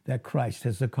that Christ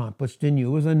has accomplished in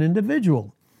you as an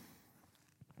individual.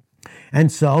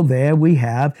 And so there we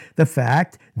have the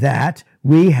fact that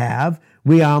we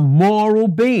are moral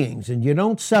beings, and you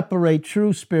don't separate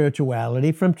true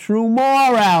spirituality from true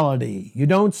morality. You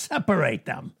don't separate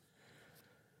them.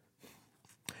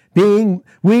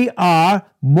 We are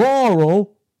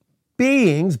moral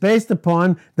beings based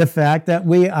upon the fact that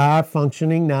we are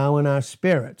functioning now in our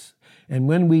spirits. And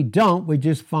when we don't, we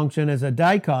just function as a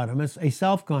dichotomous, a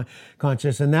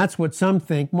self-conscious, and that's what some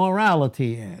think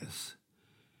morality is.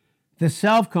 The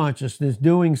self-consciousness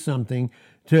doing something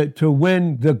to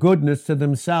win the goodness to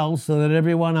themselves so that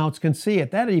everyone else can see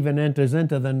it. That even enters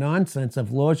into the nonsense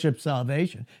of lordship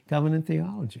salvation, covenant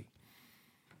theology.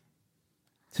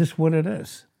 It's just what it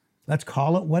is. Let's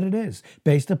call it what it is,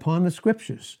 based upon the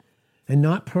scriptures, and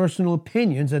not personal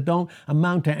opinions that don't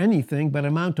amount to anything but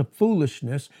amount to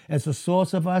foolishness as a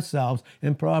source of ourselves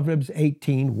in Proverbs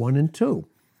 18, 1 and 2.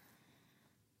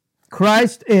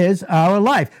 Christ is our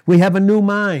life. We have a new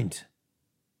mind.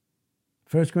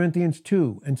 1 Corinthians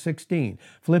 2 and 16,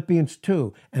 Philippians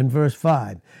 2 and verse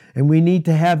 5. And we need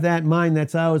to have that mind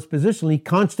that's ours positionally,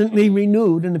 constantly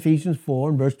renewed in Ephesians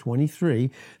 4 and verse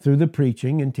 23 through the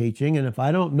preaching and teaching. And if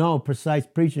I don't know precise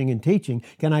preaching and teaching,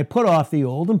 can I put off the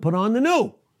old and put on the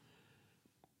new?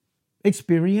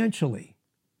 Experientially.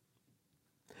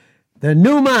 The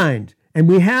new mind. And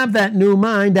we have that new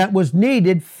mind that was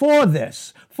needed for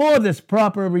this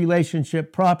proper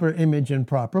relationship, proper image, and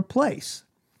proper place.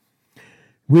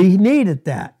 We needed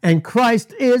that. And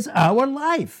Christ is our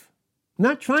life.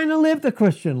 Not trying to live the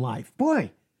Christian life.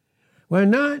 Boy, we're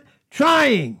not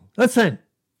trying. Listen,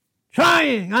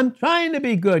 trying. I'm trying to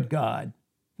be good, God.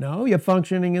 No, you're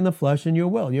functioning in the flesh and your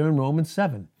will. You're in Romans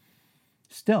 7.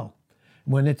 Still,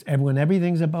 when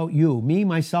everything's about you, me,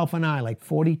 myself, and I, like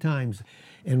 40 times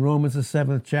in Romans the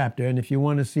 7th chapter. And if you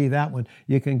want to see that one,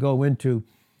 you can go into,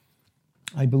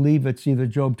 I believe it's either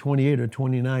Job 28 or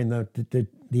 29,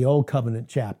 the Old Covenant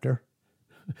chapter,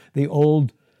 the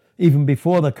old, even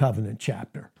before the Covenant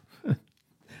chapter,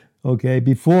 okay,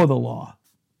 before the law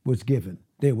was given,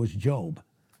 there was Job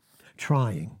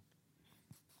trying,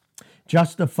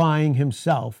 justifying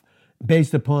himself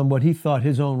based upon what he thought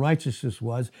his own righteousness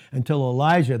was, until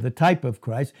Elijah, the type of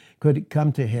Christ, could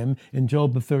come to him in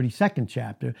Job the 32nd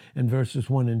chapter in verses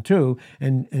 1 and 2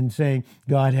 and saying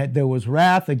there was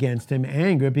wrath against him,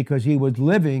 anger, because he was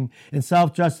living in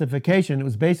self-justification. It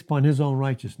was based upon his own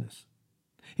righteousness.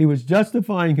 He was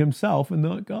justifying himself and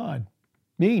not God,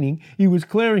 meaning he was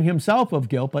clearing himself of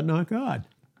guilt but not God.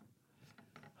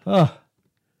 Do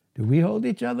we hold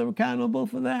each other accountable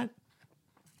for that?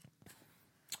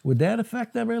 Would that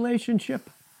affect our relationship?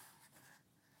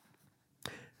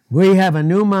 We have a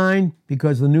new mind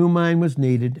because the new mind was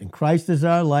needed, and Christ is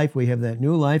our life. We have that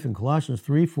new life in Colossians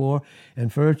 3, 4,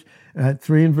 and 3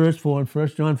 and verse 4, and 1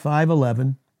 John 5,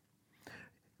 11.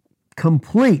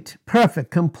 Complete,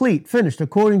 perfect, complete, finished,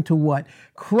 according to what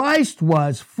Christ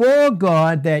was for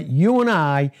God, that you and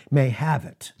I may have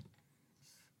it.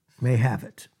 May have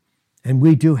it. And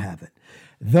we do have it.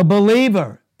 The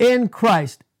believer in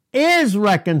Christ is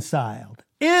reconciled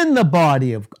in the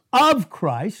body of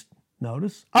Christ,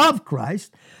 notice, of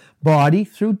Christ, body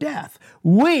through death.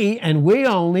 We, and we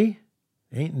only,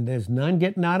 there's none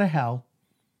getting out of hell,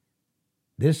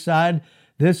 this side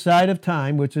of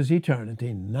time, which is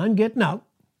eternity, none getting out.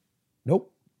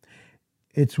 Nope.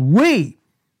 It's we,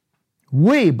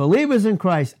 believers in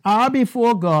Christ, are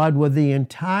before God with the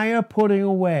entire putting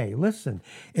away. Listen,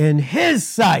 in His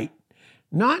sight,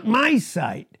 not my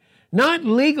sight, not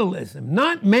legalism,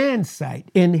 not man's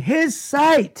sight, in His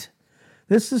sight.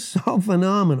 This is so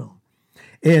phenomenal.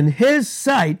 In His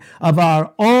sight of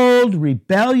our old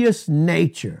rebellious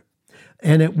nature.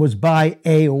 And it was by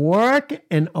a work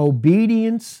and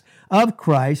obedience of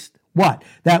Christ, what?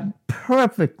 That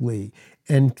perfectly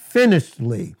and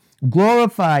finishedly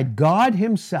glorified God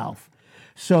Himself,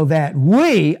 so that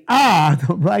we are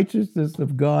the righteousness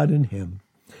of God in Him.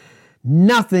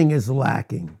 Nothing is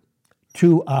lacking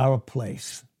to our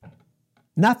place.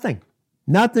 Nothing.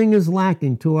 Nothing is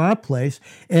lacking to our place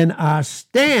in our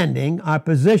standing, our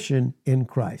position in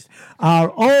Christ.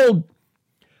 Our old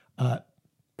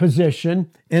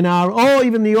position and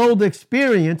even the old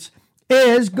experience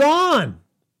is gone.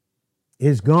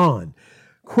 Is gone.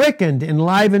 Quickened,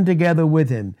 enlivened together with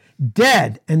Him.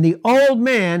 Dead, and the old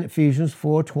man, Ephesians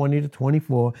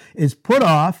 4:20-24, is put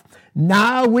off.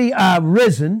 Now we are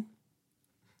risen.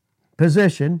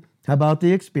 Position. How about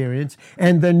the experience?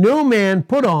 And the new man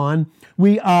put on.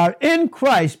 We are in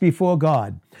Christ before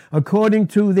God. According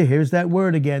to here's that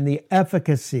word again, the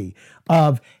efficacy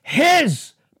of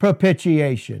His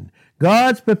propitiation.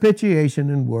 God's propitiation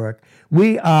and work.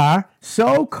 We are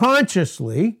so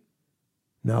consciously,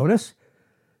 notice,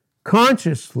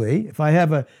 consciously, if I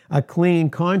have a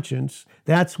clean conscience,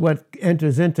 that's what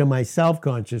enters into my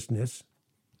self-consciousness.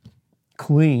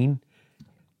 Clean.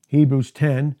 Hebrews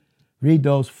 10. Read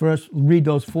those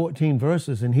 14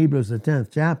 verses in Hebrews, the 10th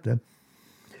chapter.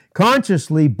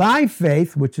 Consciously, by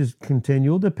faith, which is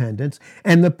continual dependence,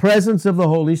 and the presence of the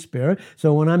Holy Spirit.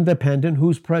 So when I'm dependent,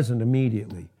 who's present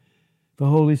immediately? The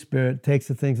Holy Spirit takes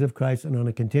the things of Christ and on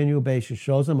a continual basis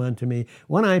shows them unto me.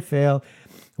 When I fail,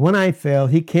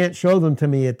 He can't show them to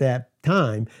me at that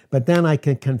time, but then I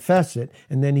can confess it,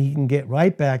 and then He can get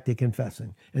right back to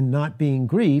confessing and not being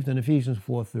grieved in Ephesians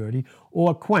 4:30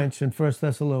 or quenched in 1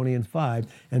 Thessalonians 5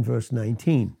 and verse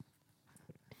 19.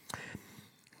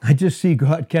 I just see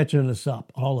God catching us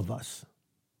up, all of us.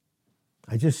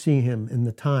 I just see Him in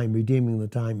the time, redeeming the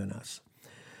time in us.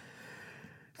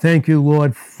 Thank you,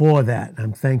 Lord, for that.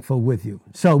 I'm thankful with you.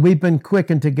 So we've been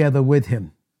quickened together with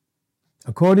Him.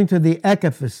 According to the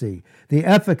efficacy,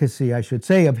 I should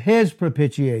say, of His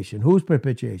propitiation. Whose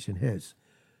propitiation? His.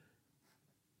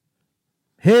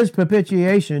 His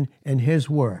propitiation and His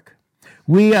work.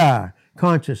 We are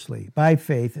consciously, by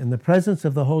faith, in the presence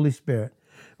of the Holy Spirit,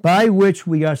 by which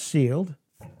we are sealed.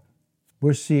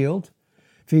 We're sealed.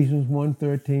 Ephesians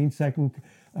 1:13,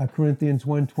 2 Corinthians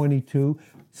 1:22,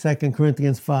 2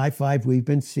 Corinthians 5:5, we've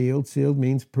been sealed. Sealed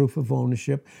means proof of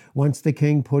ownership. Once the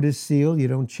king put his seal, you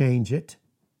don't change it.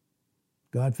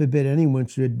 God forbid anyone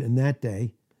should in that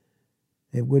day.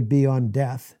 It would be on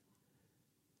death.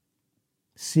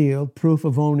 Sealed, proof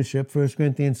of ownership, 1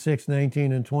 Corinthians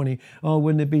 6:19 and 20. Oh,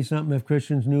 wouldn't it be something if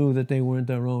Christians knew that they weren't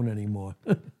their own anymore?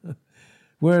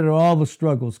 Where do all the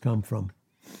struggles come from?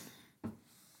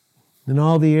 In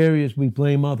all the areas we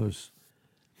blame others.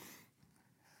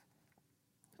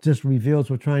 It just reveals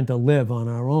we're trying to live on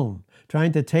our own,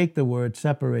 trying to take the word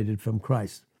separated from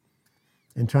Christ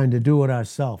and trying to do it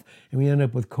ourselves. And we end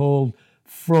up with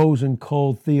frozen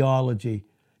cold theology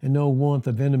and no warmth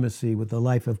of intimacy with the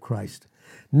life of Christ.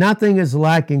 Nothing is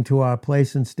lacking to our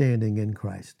place and standing in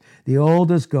Christ. The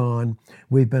old is gone.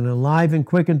 We've been alive and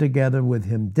quickened together with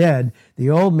Him dead. The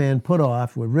old man put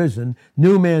off. We're risen.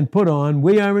 New man put on.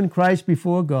 We are in Christ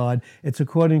before God. It's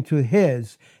according to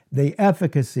the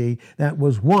efficacy that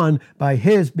was won by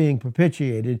His being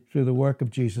propitiated through the work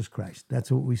of Jesus Christ.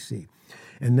 That's what we see.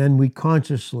 And then we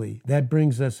consciously, that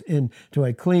brings us into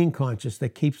a clean conscience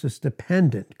that keeps us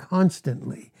dependent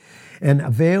constantly and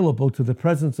available to the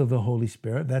presence of the Holy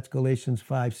Spirit. That's Galatians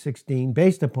 5:16,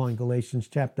 based upon Galatians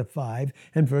chapter 5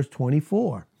 and verse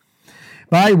 24,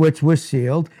 by which we're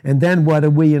sealed. And then what are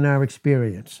we in our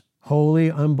experience? Holy,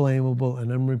 unblameable,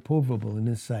 and unreprovable in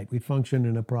His sight. We function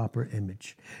in a proper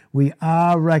image. We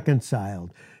are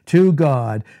reconciled to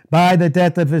God by the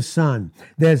death of His Son.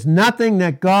 There's nothing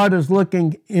that God is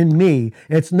looking in me.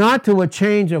 It's not to a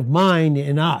change of mind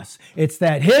in us. It's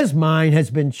that His mind has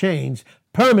been changed,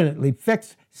 permanently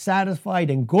fixed,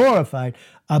 satisfied, and glorified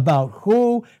about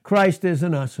who Christ is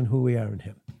in us and who we are in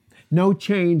Him. No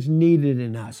change needed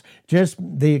in us. Just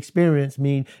the experience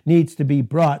needs to be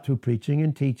brought through preaching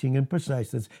and teaching and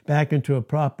preciseness back into a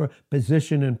proper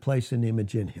position and place and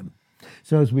image in him.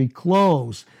 So as we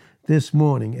close this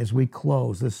morning,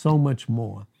 there's so much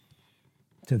more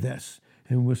to this.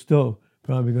 And we're still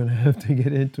probably going to have to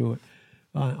get into it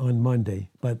on Monday.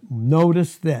 But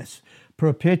notice this.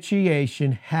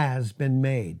 Propitiation has been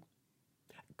made.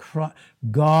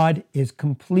 God is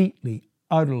completely,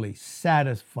 utterly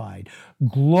satisfied,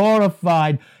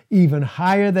 glorified, even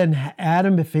higher than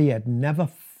Adam if he had never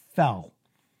fell.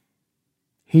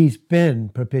 He's been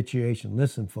propitiation.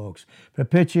 Listen, folks,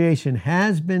 propitiation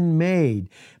has been made,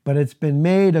 but it's been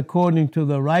made according to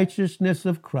the righteousness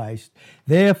of Christ.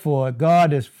 Therefore,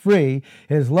 God is free.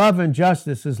 His love and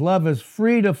justice, his love is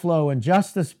free to flow, and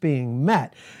justice being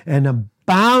met and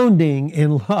abounding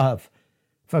in love.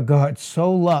 For God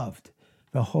so loved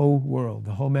the whole world,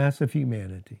 the whole mass of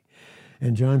humanity.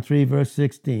 In John 3, verse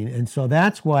 16. And so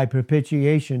that's why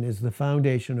propitiation is the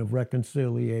foundation of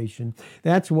reconciliation.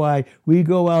 That's why we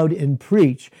go out and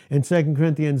preach in 2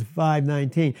 Corinthians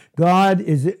 5:19. God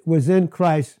was in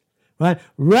Christ, right?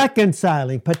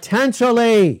 Reconciling,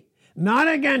 potentially, not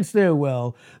against their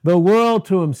will, the world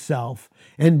to himself.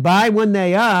 And when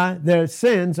they are, their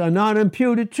sins are not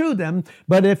imputed to them.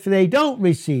 But if they don't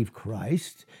receive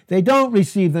Christ, they don't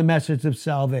receive the message of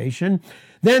salvation,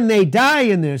 then they die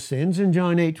in their sins in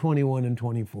John 8:21 and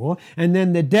 24. And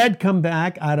then the dead come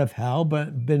back out of hell,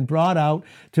 but been brought out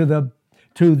to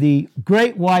the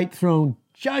great white throne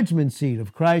judgment seat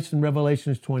of Christ in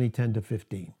Revelations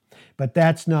 20:10-15. But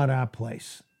that's not our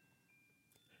place.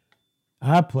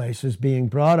 Our place is being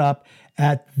brought up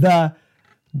at the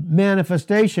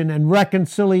manifestation and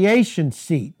reconciliation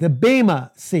seat, the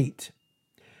Bema seat,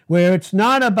 where it's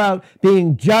not about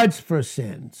being judged for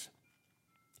sins.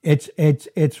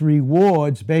 It's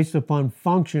rewards based upon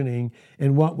functioning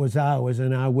in what was ours,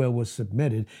 and our will was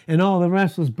submitted, and all the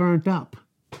rest was burnt up.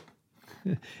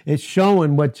 It's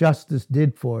showing what justice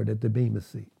did for it at the Bema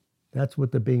seat. That's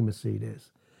what the Bema seat is.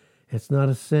 It's not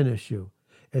a sin issue.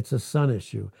 It's a son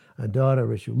issue, a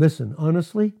daughter issue. Listen,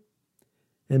 honestly,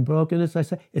 in brokenness, I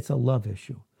say, it's a love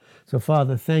issue. So,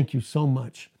 Father, thank you so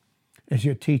much as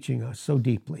you're teaching us so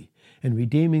deeply and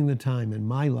redeeming the time in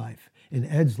my life, in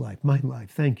Ed's life, my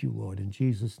life. Thank you, Lord, in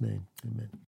Jesus' name. Amen.